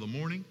house until the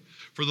morning.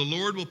 For the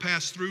Lord will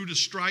pass through to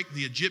strike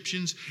the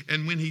Egyptians,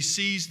 and when he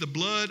sees the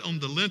blood on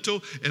the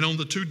lintel and on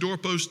the 2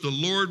 doorposts, the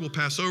Lord will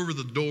pass over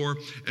the door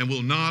and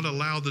will not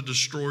allow the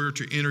destroyer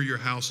to enter your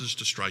houses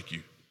to strike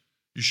you.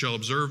 You shall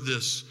observe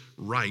this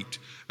rite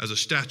as a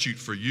statute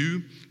for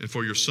you and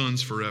for your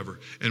sons forever.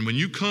 And when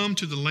you come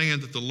to the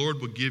land that the Lord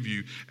will give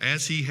you,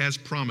 as he has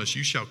promised,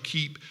 you shall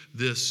keep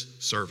this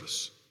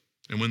service.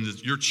 And when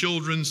your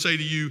children say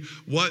to you,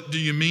 what do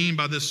you mean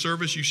by this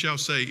service? You shall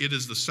say, it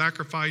is the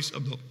sacrifice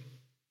of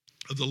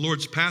the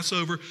Lord's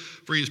Passover,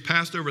 for he has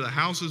passed over the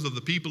houses of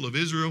the people of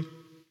Israel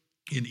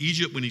in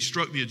Egypt when he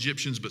struck the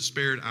Egyptians, but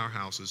spared our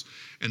houses.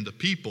 And the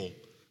people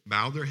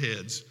bowed their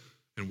heads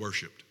and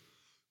worshiped.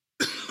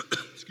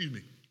 Excuse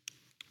me.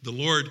 The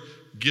Lord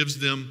gives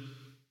them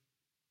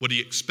what he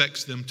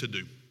expects them to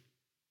do.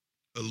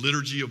 A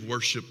liturgy of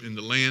worship in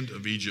the land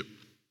of Egypt.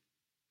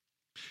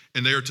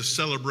 And they are to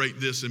celebrate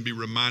this and be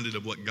reminded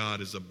of what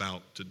God is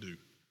about to do.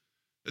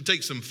 It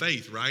takes some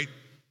faith, right?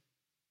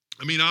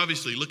 I mean,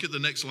 obviously, look at the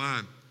next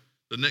line,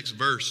 the next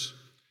verse.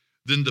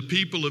 Then the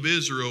people of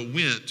Israel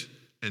went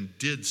and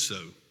did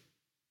so,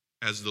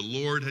 as the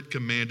Lord had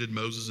commanded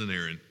Moses and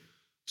Aaron.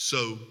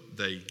 So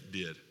they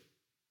did.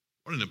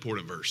 What an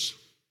important verse.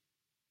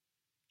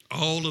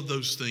 All of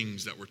those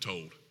things that were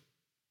told,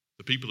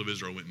 the people of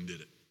Israel went and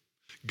did it.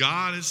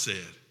 God has said,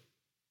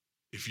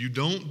 if you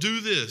don't do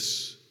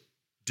this,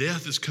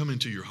 death is coming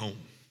to your home.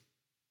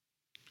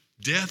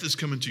 Death is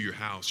coming to your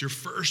house. Your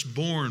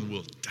firstborn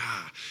will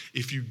die.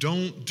 If you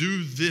don't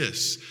do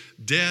this,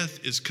 death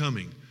is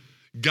coming.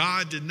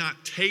 God did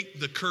not take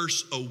the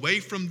curse away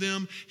from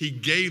them. He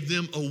gave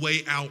them a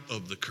way out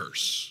of the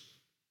curse.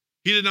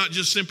 He did not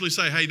just simply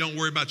say, hey, don't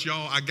worry about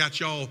y'all. I got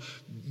y'all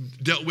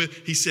dealt with.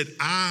 He said,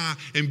 I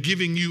am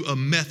giving you a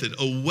method,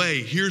 a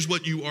way. Here's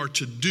what you are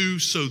to do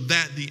so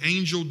that the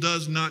angel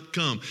does not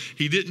come.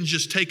 He didn't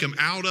just take them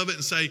out of it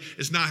and say,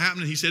 it's not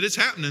happening. He said, it's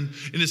happening,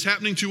 and it's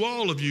happening to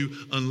all of you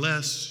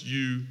unless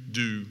you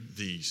do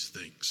these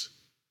things.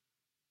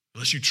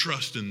 Unless you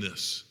trust in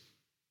this.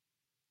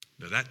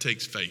 Now that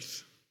takes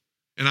faith.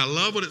 And I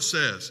love what it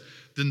says.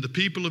 Then the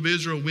people of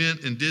Israel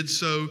went and did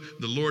so.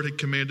 The Lord had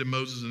commanded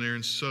Moses and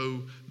Aaron,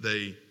 so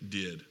they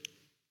did.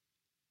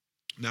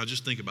 Now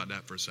just think about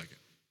that for a second.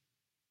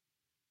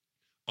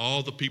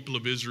 All the people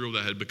of Israel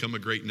that had become a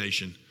great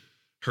nation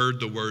heard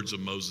the words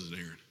of Moses and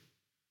Aaron.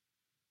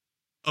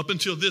 Up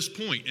until this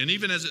point, and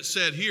even as it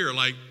said here,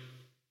 like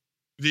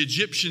the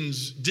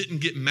Egyptians didn't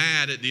get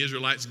mad at the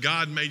Israelites.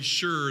 God made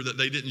sure that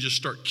they didn't just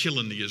start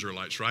killing the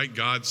Israelites, right?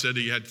 God said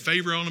he had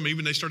favor on them.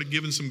 Even they started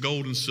giving some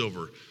gold and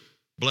silver,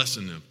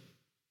 blessing them.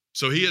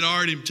 So he had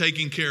already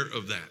taken care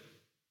of that.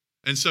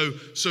 And so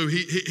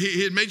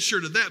he had made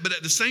sure of that. But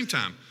at the same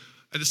time,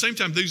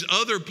 these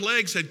other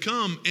plagues had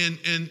come and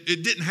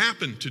it didn't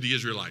happen to the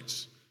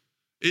Israelites.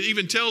 It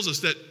even tells us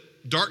that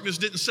darkness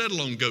didn't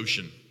settle on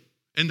Goshen.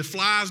 And the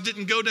flies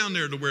didn't go down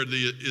there to where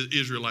the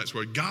Israelites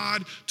were.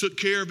 God took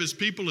care of his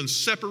people and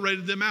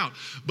separated them out.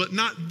 But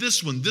not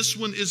this one. This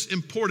one is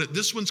important.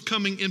 This one's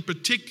coming in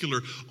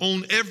particular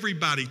on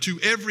everybody, to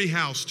every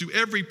house, to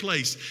every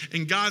place.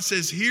 And God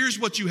says, here's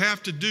what you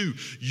have to do.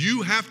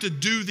 You have to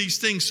do these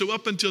things. So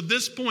up until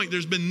this point,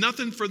 there's been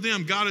nothing for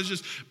them. God is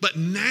just, but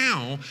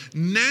now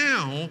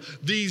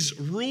these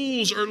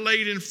rules are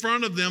laid in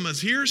front of them as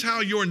here's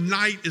how your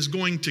night is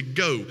going to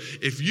go.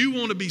 If you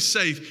want to be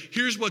safe,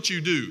 here's what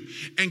you do.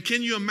 And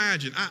can you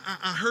imagine?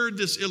 I heard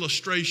this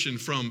illustration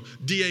from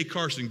D.A.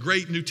 Carson,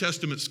 great New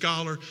Testament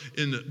scholar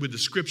with the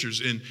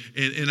scriptures. And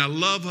I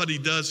love what he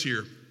does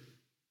here.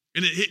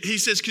 And he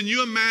says, can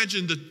you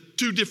imagine the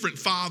two different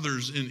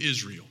fathers in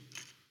Israel?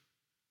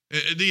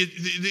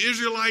 The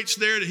Israelites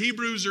there, the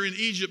Hebrews are in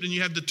Egypt, and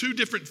you have the two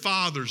different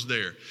fathers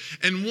there.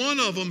 And one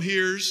of them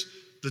hears,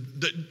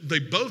 they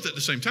both at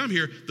the same time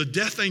hear, the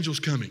death angel's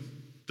coming.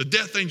 The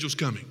death angel's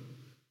coming.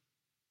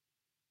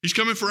 He's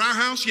coming for our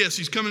house? Yes,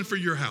 he's coming for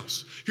your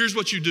house. Here's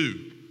what you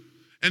do.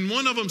 And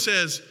one of them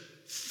says,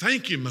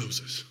 thank you,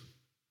 Moses.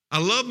 I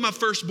love my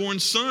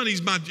firstborn son.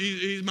 He's my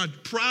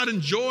pride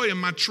and joy and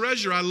my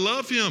treasure. I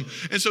love him.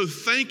 And so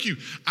thank you.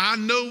 I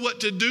know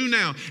what to do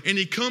now. And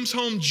he comes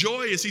home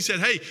joyous. He said,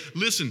 hey,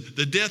 listen,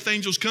 the death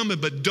angel's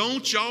coming, but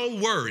don't y'all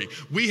worry.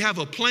 We have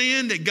a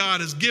plan that God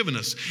has given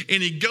us.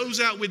 And he goes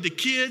out with the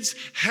kids,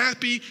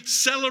 happy,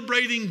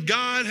 celebrating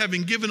God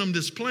having given them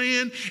this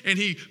plan. And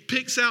he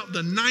picks out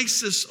the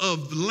nicest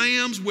of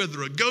lambs,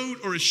 whether a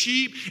goat or a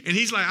sheep. And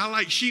he's like, I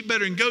like sheep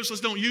better than goats.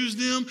 Let's don't use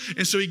them.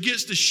 And so he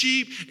gets the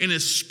sheep and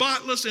it's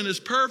spotless and is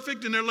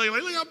perfect, and they're like,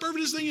 look how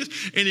perfect this thing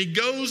is. And he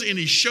goes and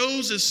he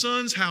shows his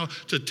sons how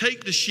to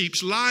take the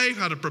sheep's life,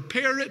 how to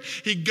prepare it.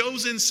 He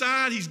goes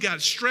inside, he's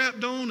got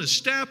strapped on, a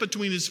staff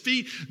between his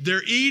feet.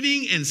 They're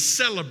eating and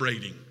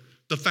celebrating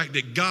the fact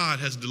that God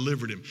has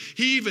delivered him.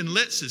 He even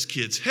lets his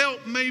kids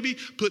help, maybe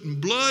putting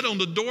blood on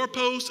the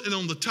doorpost and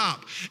on the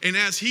top. And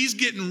as he's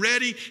getting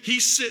ready,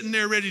 he's sitting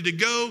there ready to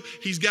go.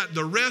 He's got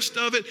the rest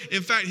of it.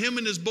 In fact, him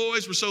and his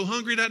boys were so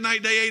hungry that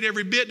night, they ate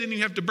every bit, didn't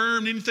even have to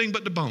burn anything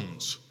but the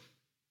bones.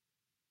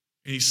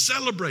 And he's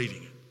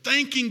celebrating,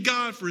 thanking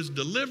God for his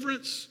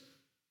deliverance.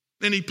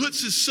 And he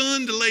puts his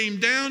son to lay him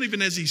down,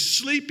 even as he's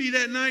sleepy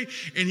that night.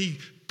 And he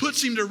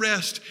puts him to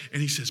rest.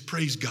 And he says,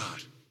 praise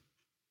God.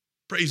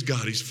 Praise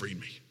God, he's freed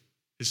me.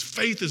 His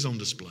faith is on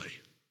display.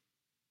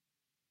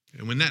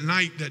 And when that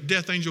night, that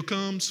death angel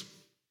comes,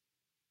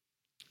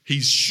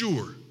 he's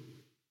sure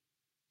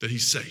that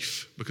he's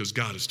safe because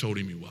God has told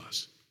him he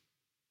was.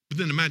 But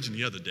then imagine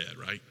the other dad,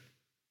 right?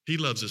 He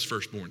loves his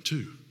firstborn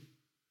too.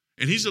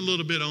 And he's a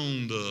little bit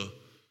on the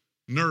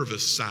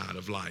nervous side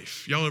of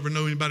life. Y'all ever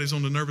know anybody who's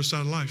on the nervous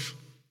side of life?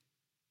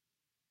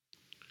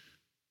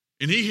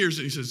 And he hears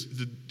it, he says,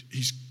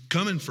 he's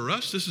coming for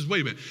us? This is,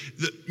 wait a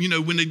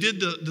minute. When they did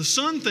the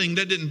sun thing,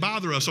 that didn't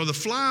bother us, or the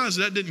flies,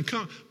 that didn't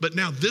come. But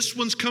now this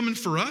one's coming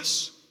for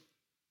us?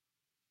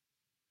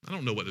 I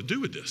don't know what to do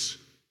with this.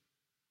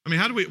 I mean,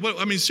 how do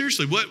we,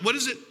 seriously, what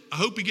is it? I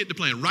hope we get the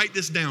plan. Write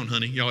this down,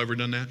 honey. Y'all ever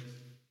done that?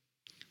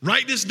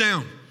 Write this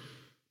down.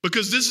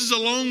 Because this is a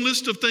long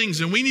list of things,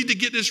 and we need to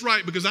get this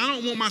right because I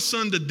don't want my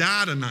son to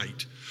die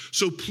tonight.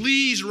 So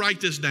please write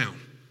this down.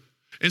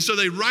 And so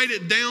they write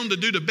it down to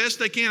do the best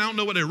they can. I don't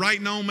know what they're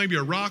writing on, maybe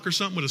a rock or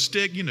something with a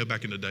stick,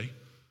 back in the day.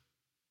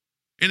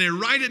 And they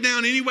write it down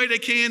any way they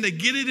can. They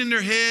get it in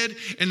their head,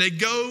 and they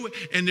go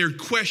and they're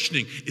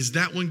questioning, is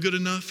that one good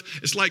enough?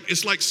 It's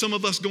like some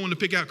of us going to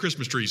pick out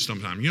Christmas trees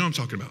sometime. You know what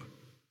I'm talking about?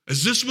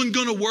 Is this one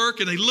going to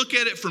work? And they look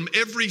at it from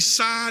every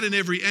side and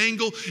every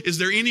angle. Is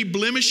there any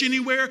blemish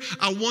anywhere?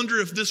 I wonder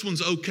if this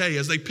one's okay.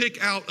 As they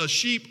pick out a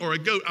sheep or a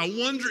goat, I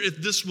wonder if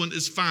this one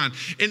is fine.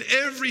 And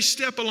every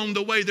step along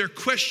the way, they're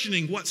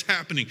questioning what's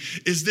happening.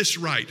 Is this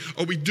right?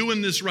 Are we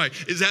doing this right?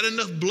 Is that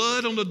enough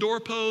blood on the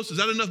doorpost? Is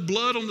that enough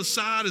blood on the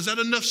side? Is that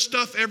enough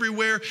stuff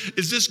everywhere?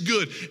 Is this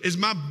good? Is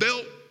my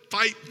belt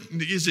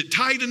is it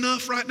tight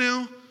enough right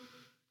now?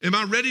 Am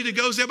I ready to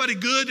go? Is everybody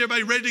good?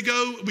 Everybody ready to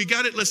go? We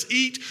got it. Let's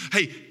eat.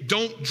 Hey,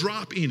 don't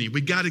drop any.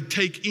 We got to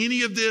take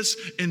any of this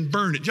and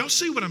burn it. Y'all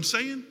see what I'm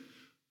saying?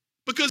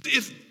 Because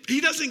if he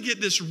doesn't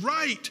get this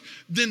right,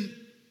 then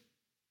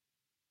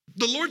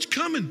the Lord's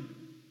coming.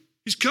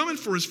 He's coming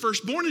for his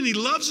firstborn, and he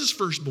loves his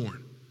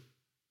firstborn.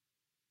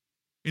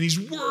 And he's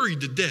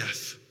worried to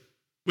death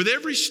with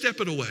every step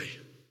of the way.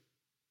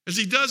 As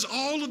he does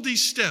all of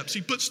these steps, he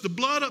puts the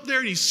blood up there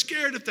and he's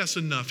scared if that's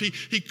enough.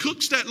 He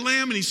cooks that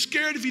lamb and he's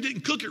scared if he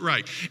didn't cook it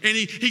right. And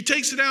he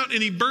takes it out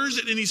and he burns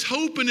it and he's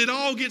hoping it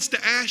all gets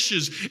to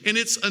ashes and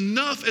it's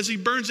enough as he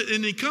burns it.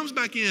 And he comes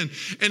back in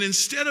and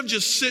instead of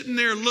just sitting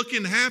there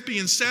looking happy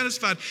and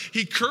satisfied,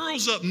 he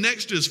curls up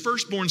next to his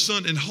firstborn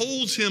son and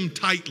holds him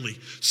tightly,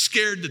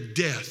 scared to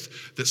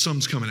death that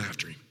something's coming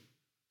after him.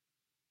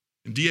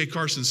 And D.A.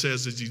 Carson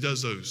says as he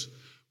does those,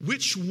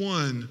 which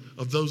one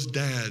of those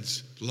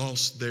dads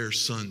lost their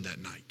son that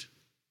night?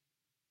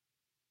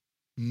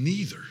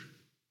 Neither.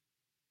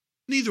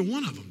 Neither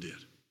one of them did.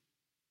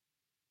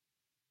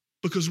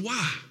 Because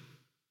why?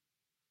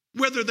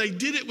 Whether they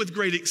did it with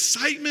great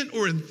excitement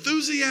or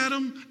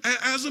enthusiasm,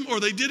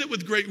 or they did it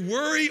with great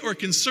worry or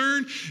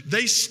concern,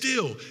 they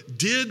still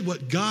did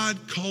what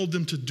God called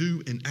them to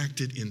do and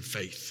acted in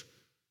faith.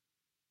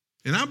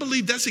 And I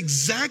believe that's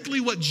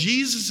exactly what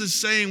Jesus is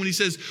saying when he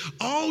says,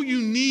 all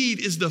you need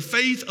is the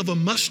faith of a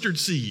mustard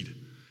seed.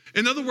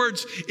 In other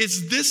words,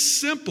 it's this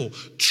simple.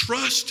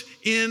 Trust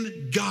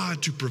in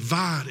God to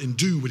provide and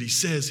do what he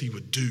says he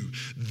would do.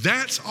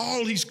 That's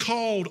all he's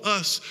called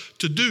us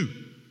to do.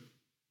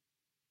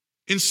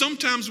 And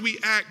sometimes we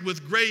act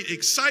with great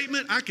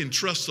excitement. I can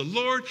trust the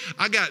Lord.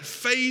 I got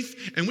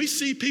faith. And we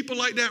see people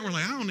like that. And we're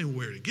like, I don't know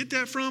where to get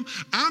that from.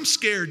 I'm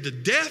scared to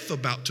death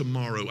about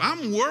tomorrow.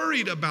 I'm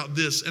worried about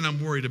this and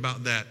I'm worried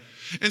about that.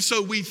 And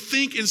so we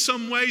think in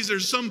some ways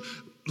there's some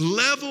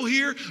level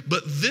here.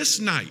 But this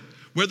night,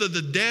 whether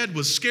the dad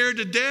was scared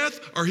to death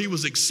or he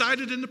was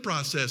excited in the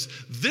process,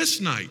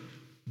 this night,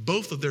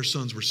 both of their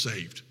sons were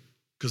saved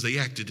because they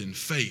acted in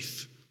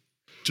faith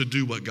to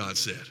do what God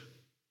said.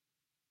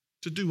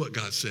 To do what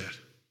God said.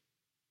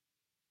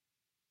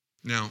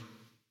 Now,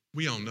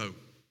 we all know,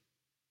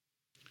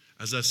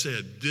 as I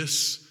said,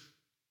 this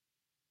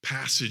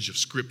passage of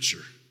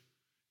Scripture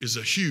is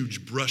a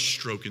huge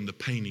brushstroke in the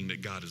painting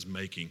that God is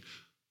making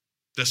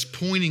that's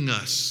pointing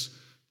us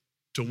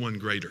to one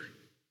greater.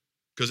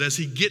 Because as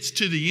he gets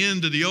to the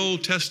end of the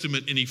Old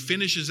Testament and he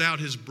finishes out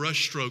his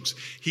brushstrokes,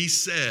 he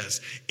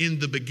says, in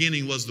the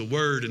beginning was the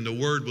Word, and the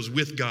Word was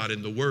with God,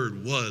 and the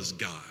Word was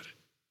God.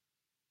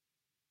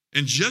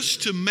 And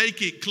just to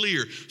make it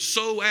clear,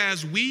 so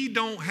as we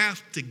don't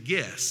have to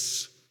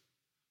guess,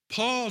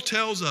 Paul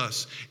tells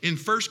us in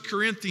 1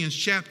 Corinthians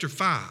chapter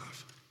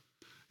 5,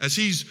 as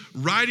he's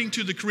writing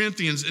to the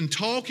Corinthians and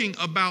talking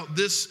about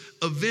this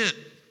event,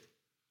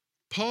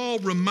 Paul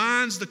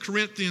reminds the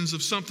Corinthians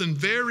of something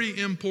very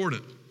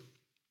important.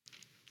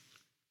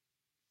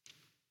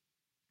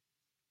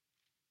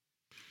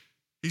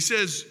 He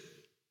says,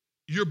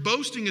 your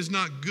boasting is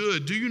not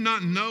good. Do you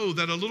not know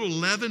that a little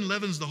leaven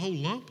leavens the whole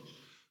lump?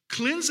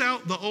 Cleanse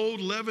out the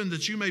old leaven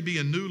that you may be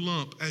a new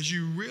lump as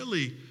you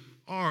really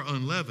are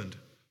unleavened.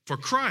 For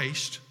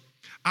Christ,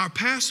 our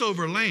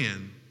Passover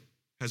lamb,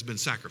 has been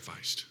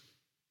sacrificed.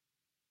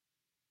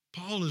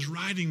 Paul is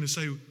writing to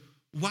say,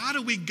 why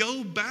do we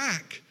go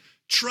back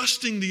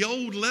trusting the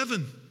old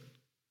leaven?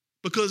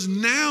 Because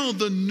now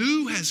the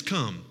new has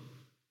come.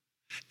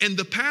 And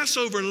the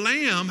Passover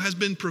lamb has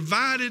been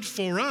provided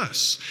for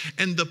us.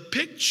 And the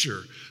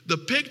picture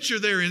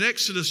there in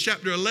Exodus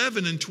chapter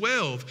 11 and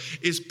 12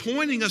 is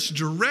pointing us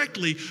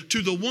directly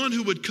to the one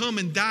who would come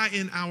and die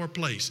in our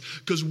place.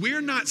 Because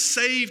we're not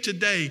saved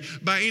today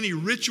by any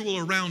ritual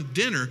around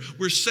dinner.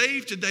 We're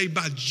saved today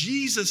by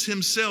Jesus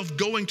himself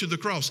going to the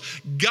cross.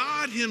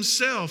 God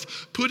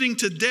himself putting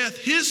to death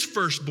his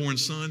firstborn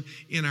son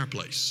in our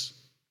place.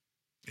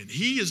 And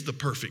he is the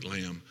perfect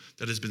lamb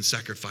that has been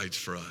sacrificed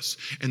for us.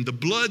 And the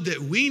blood that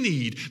we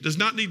need does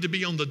not need to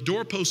be on the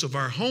doorposts of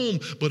our home,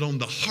 but on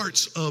the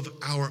hearts of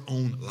our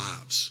own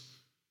lives.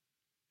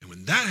 And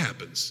when that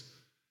happens,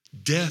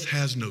 death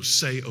has no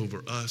say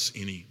over us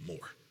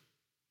anymore.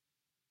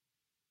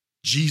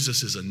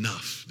 Jesus is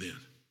enough then.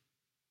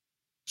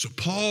 So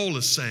Paul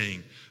is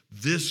saying,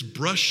 This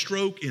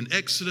brushstroke in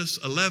Exodus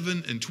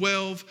 11 and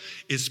 12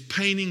 is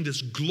painting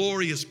this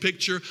glorious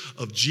picture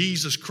of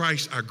Jesus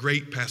Christ, our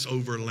great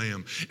Passover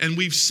lamb. And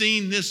we've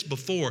seen this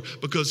before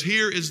because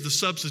here is the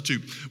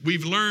substitute.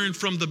 We've learned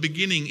from the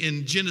beginning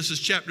in Genesis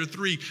chapter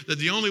 3 that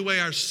the only way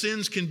our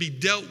sins can be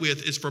dealt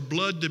with is for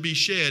blood to be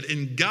shed.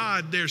 And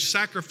God there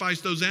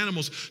sacrificed those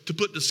animals to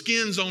put the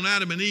skins on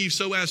Adam and Eve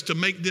so as to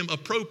make them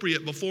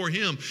appropriate before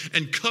Him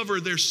and cover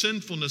their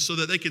sinfulness so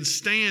that they can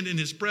stand in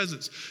His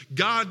presence.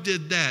 God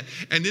did that.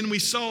 And then we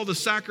saw the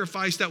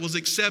sacrifice that was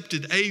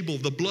accepted, Abel,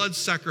 the blood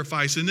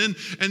sacrifice. And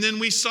then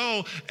we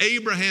saw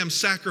Abraham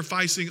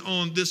sacrificing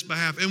on this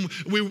behalf. And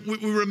we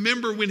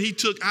remember when he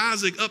took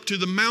Isaac up to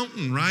the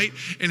mountain, right?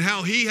 And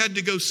how he had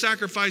to go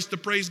sacrifice to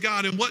praise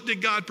God. And what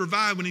did God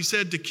provide when He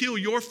said to kill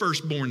your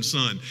firstborn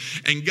son?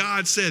 And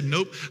God said,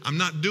 nope, I'm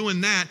not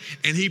doing that.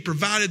 And He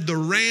provided the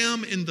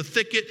ram in the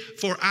thicket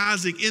for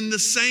Isaac. In the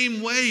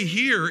same way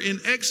here in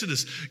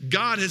Exodus,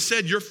 God has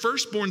said your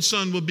firstborn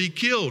son will be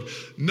killed.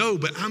 No,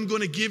 but I'm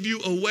going to give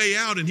you a way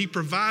out. And He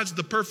provides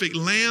the perfect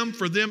lamb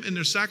for them in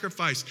their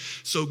sacrifice.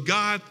 So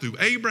God, through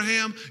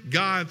Abraham,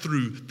 God,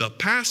 through the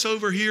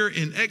Passover here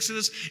in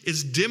Exodus,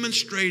 is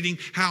demonstrating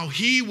how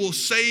He will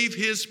save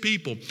His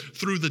people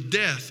through the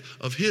death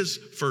of His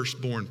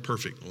firstborn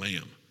perfect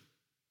lamb.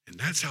 And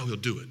that's how He'll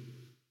do it.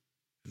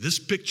 This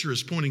picture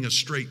is pointing us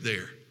straight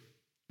there.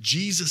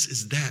 Jesus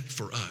is that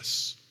for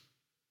us.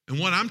 And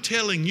what I'm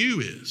telling you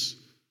is,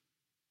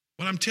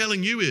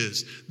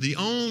 the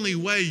only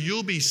way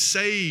you'll be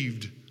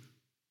saved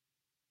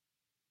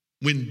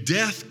when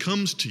death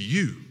comes to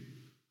you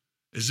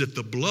is if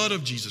the blood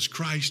of Jesus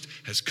Christ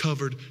has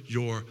covered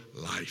your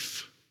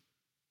life.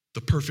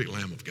 The perfect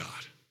Lamb of God.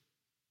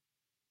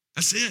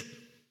 That's it.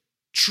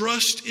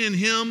 Trust in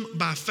Him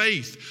by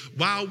faith.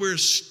 While we're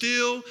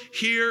still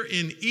here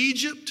in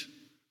Egypt,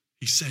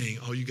 He's saying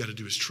all you got to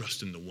do is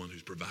trust in the one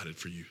who's provided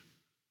for you.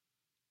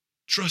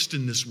 Trust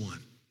in this one.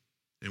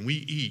 And we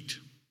eat.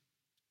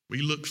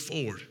 We look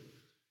forward,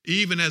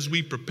 even as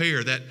we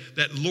prepare that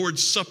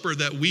Lord's Supper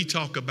that we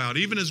talk about.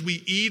 Even as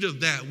we eat of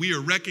that, we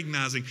are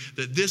recognizing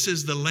that this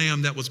is the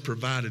lamb that was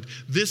provided.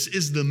 This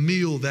is the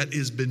meal that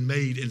has been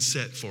made and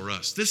set for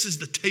us. This is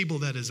the table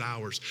that is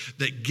ours,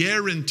 that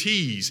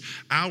guarantees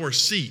our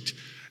seat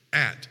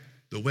at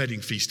the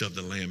wedding feast of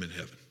the Lamb in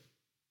heaven.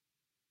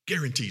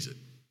 Guarantees it.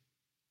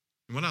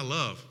 And what I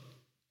love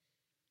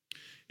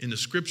in the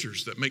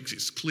scriptures that makes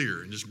it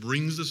clear and just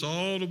brings us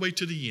all the way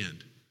to the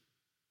end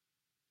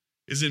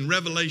is in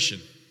Revelation,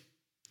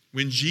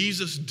 when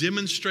Jesus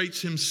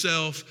demonstrates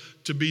Himself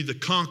to be the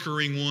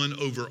conquering one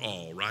over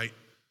all, right?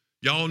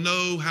 Y'all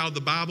know how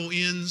the Bible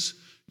ends?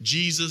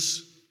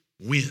 Jesus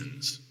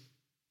wins.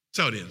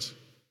 That's how it ends.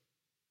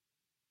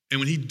 And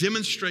when He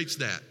demonstrates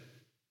that,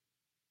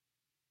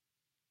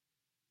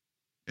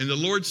 and the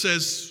Lord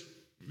says,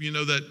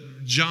 that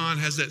John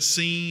has that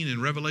scene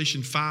in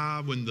Revelation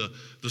 5 when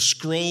the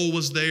scroll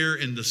was there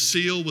and the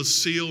seal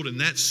was sealed,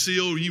 and that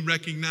seal you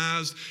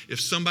recognized,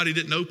 if somebody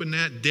didn't open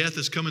that, death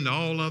is coming to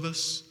all of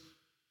us.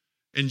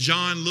 And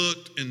John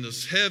looked in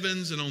the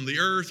heavens and on the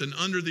earth and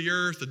under the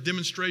earth, the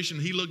demonstration.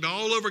 He looked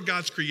all over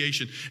God's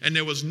creation, and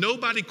there was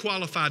nobody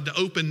qualified to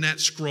open that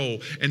scroll.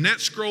 And that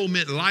scroll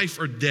meant life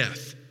or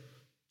death.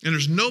 And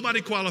there's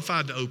nobody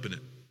qualified to open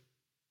it.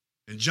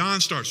 And John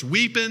starts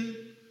weeping.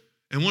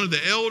 And one of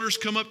the elders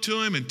come up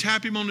to him and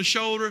tap him on the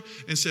shoulder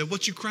and said,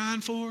 "What you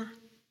crying for?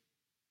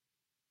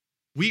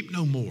 Weep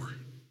no more.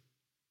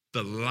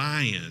 The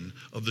Lion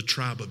of the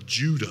tribe of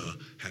Judah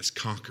has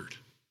conquered."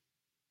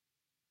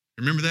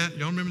 Remember that?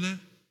 Y'all remember that?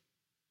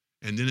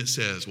 And then it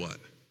says what?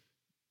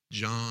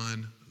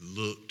 John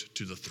looked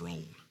to the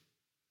throne.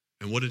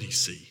 And what did he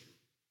see?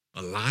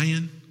 A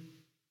lion,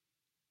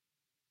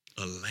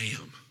 a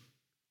lamb,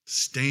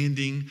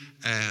 standing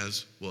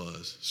as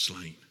was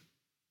slain.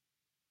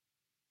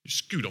 You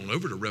scoot on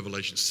over to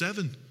Revelation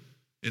 7,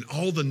 and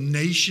all the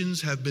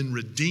nations have been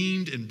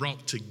redeemed and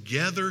brought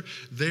together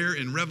there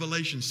in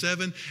Revelation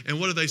 7. And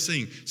what are they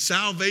saying?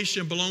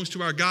 Salvation belongs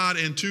to our God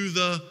and to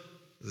the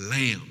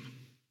Lamb.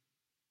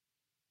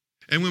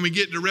 And when we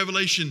get to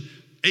Revelation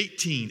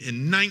 18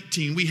 and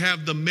 19, we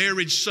have the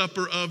marriage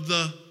supper of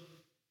the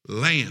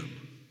Lamb.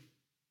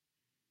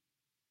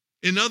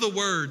 In other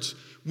words,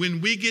 when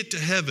we get to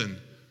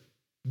heaven,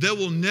 there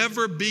will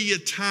never be a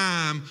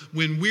time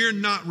when we're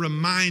not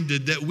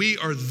reminded that we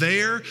are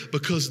there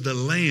because the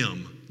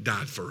Lamb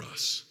died for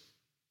us.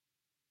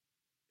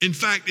 In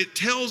fact, it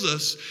tells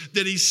us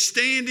that He's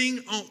standing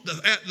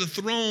at the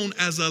throne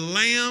as a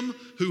lamb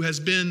who has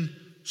been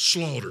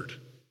slaughtered,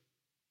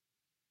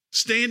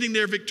 standing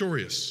there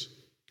victorious.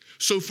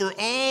 So for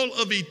all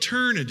of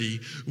eternity,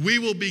 we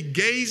will be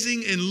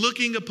gazing and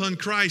looking upon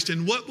Christ.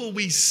 And what will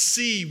we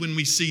see when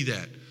we see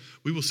that?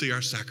 We will see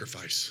our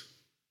sacrifice.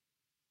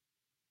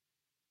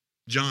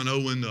 John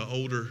Owen, the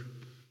older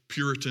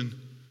Puritan,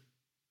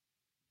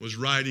 was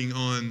writing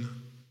on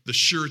the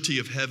surety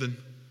of heaven.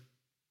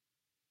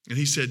 And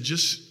he said,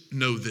 just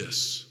know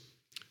this,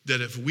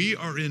 that if we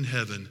are in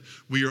heaven,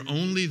 we are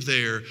only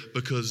there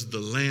because the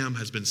Lamb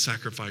has been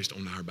sacrificed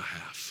on our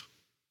behalf.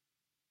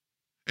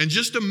 And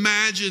just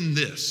imagine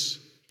this.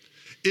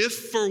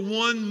 If for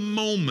one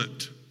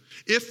moment,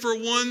 if for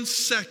 1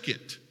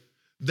 second,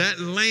 that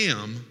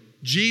lamb,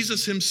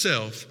 Jesus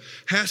himself,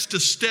 has to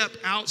step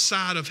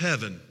outside of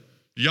heaven,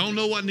 y'all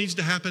know what needs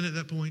to happen at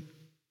that point?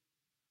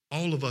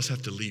 All of us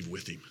have to leave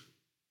with him.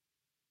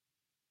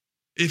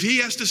 If he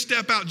has to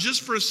step out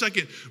just for a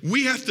second,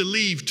 we have to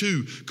leave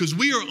too, because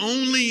we are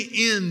only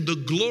in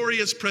the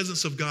glorious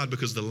presence of God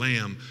because the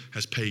Lamb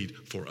has paid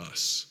for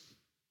us.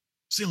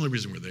 It's the only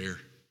reason we're there.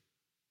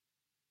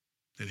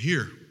 And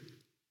here,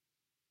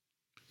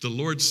 the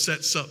Lord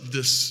sets up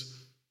this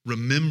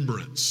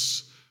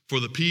remembrance for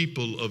the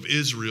people of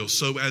Israel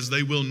so as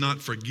they will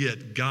not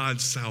forget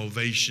God's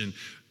salvation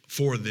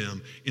for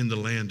them in the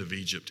land of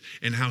Egypt,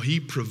 and how he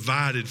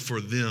provided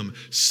for them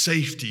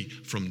safety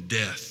from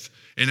death,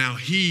 and how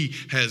he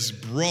has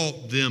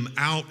brought them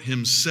out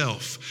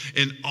himself.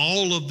 And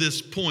all of this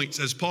points,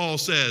 as Paul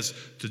says,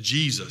 to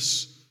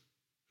Jesus,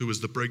 who is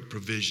the great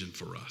provision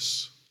for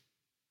us.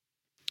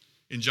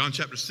 In John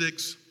chapter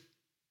 6,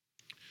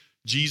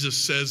 Jesus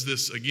says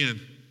this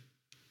again,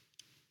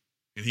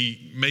 and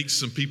he makes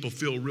some people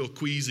feel real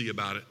queasy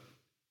about it.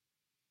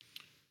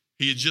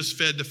 He had just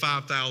fed the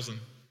 5,000.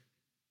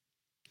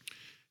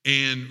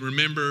 And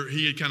remember,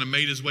 he had kind of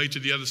made his way to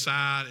the other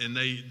side, and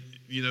they,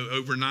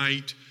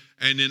 overnight.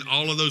 And then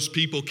all of those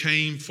people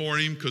came for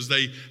him because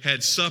they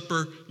had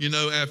supper,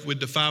 with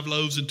the 5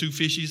 loaves and 2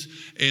 fishes.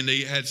 And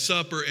they had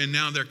supper, and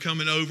now they're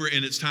coming over,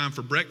 and it's time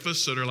for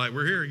breakfast. So they're like,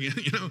 we're here again,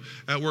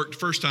 that worked the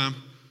first time.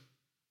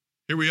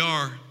 Here we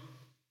are.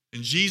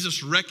 And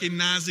Jesus,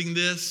 recognizing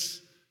this,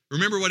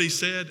 remember what he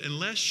said?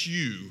 Unless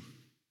you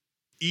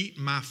eat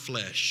my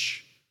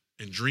flesh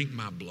and drink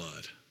my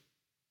blood,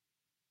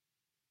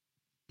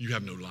 you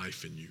have no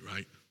life in you,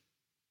 right?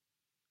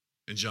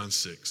 In John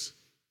 6,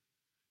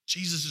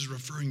 Jesus is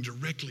referring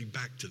directly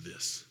back to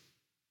this.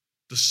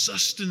 The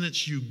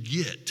sustenance you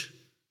get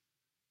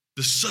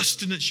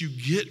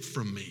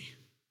from me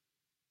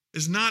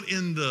is not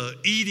in the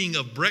eating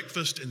of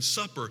breakfast and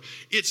supper.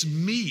 It's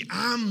me.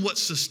 I'm what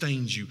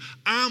sustains you.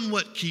 I'm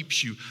what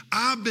keeps you.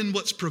 I've been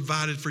what's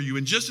provided for you.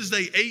 And just as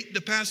they ate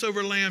the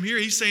Passover lamb here,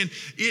 he's saying,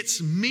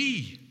 it's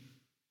me.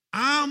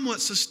 I'm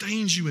what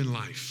sustains you in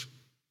life.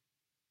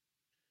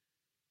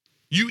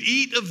 You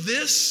eat of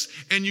this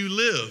and you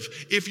live.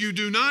 If you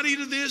do not eat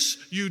of this,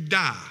 you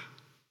die.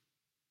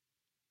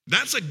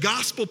 That's a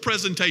gospel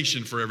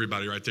presentation for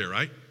everybody right there,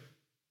 right?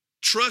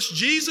 Trust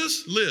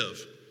Jesus,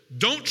 live.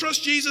 Don't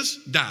trust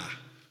Jesus, die.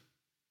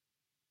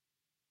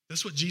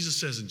 That's what Jesus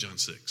says in John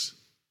 6.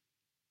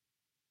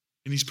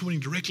 And he's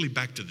pointing directly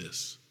back to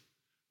this.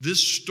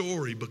 This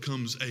story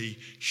becomes a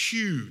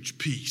huge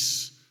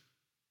piece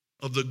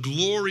of the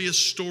glorious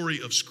story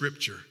of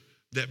Scripture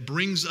that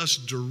brings us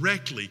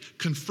directly,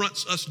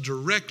 confronts us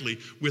directly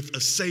with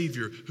a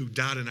Savior who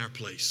died in our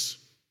place.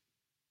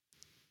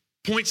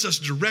 Points us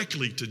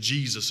directly to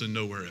Jesus and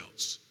nowhere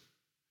else.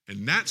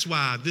 And that's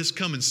why this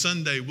coming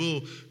Sunday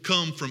will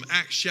come from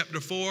Acts chapter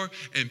 4.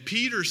 And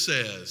Peter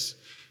says,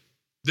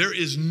 there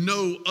is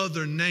no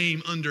other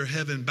name under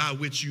heaven by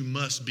which you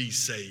must be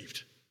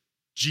saved.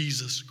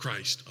 Jesus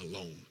Christ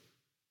alone.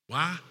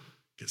 Why?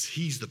 Because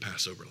he's the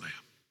Passover lamb.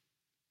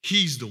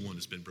 He's the one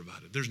that's been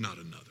provided. There's not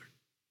another.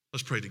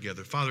 Let's pray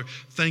together. Father,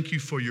 thank you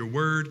for your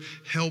word.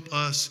 Help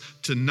us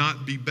to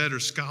not be better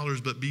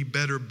scholars, but be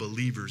better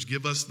believers.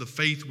 Give us the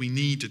faith we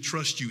need to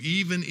trust you,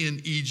 even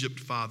in Egypt,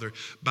 Father,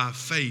 by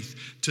faith,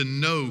 to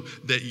know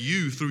that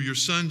you, through your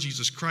Son,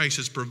 Jesus Christ,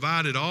 has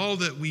provided all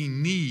that we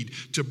need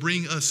to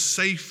bring us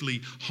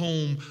safely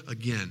home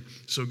again.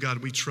 So, God,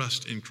 we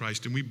trust in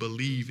Christ and we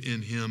believe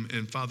in him.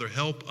 And, Father,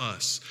 help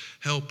us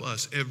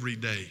every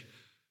day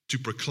to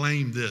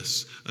proclaim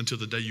this until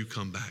the day you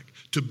come back,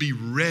 to be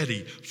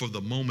ready for the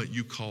moment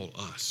you call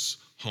us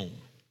home.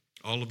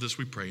 All of this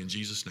we pray in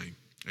Jesus' name.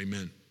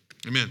 Amen.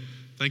 Amen.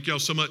 Thank y'all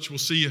so much. We'll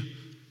see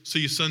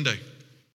you Sunday.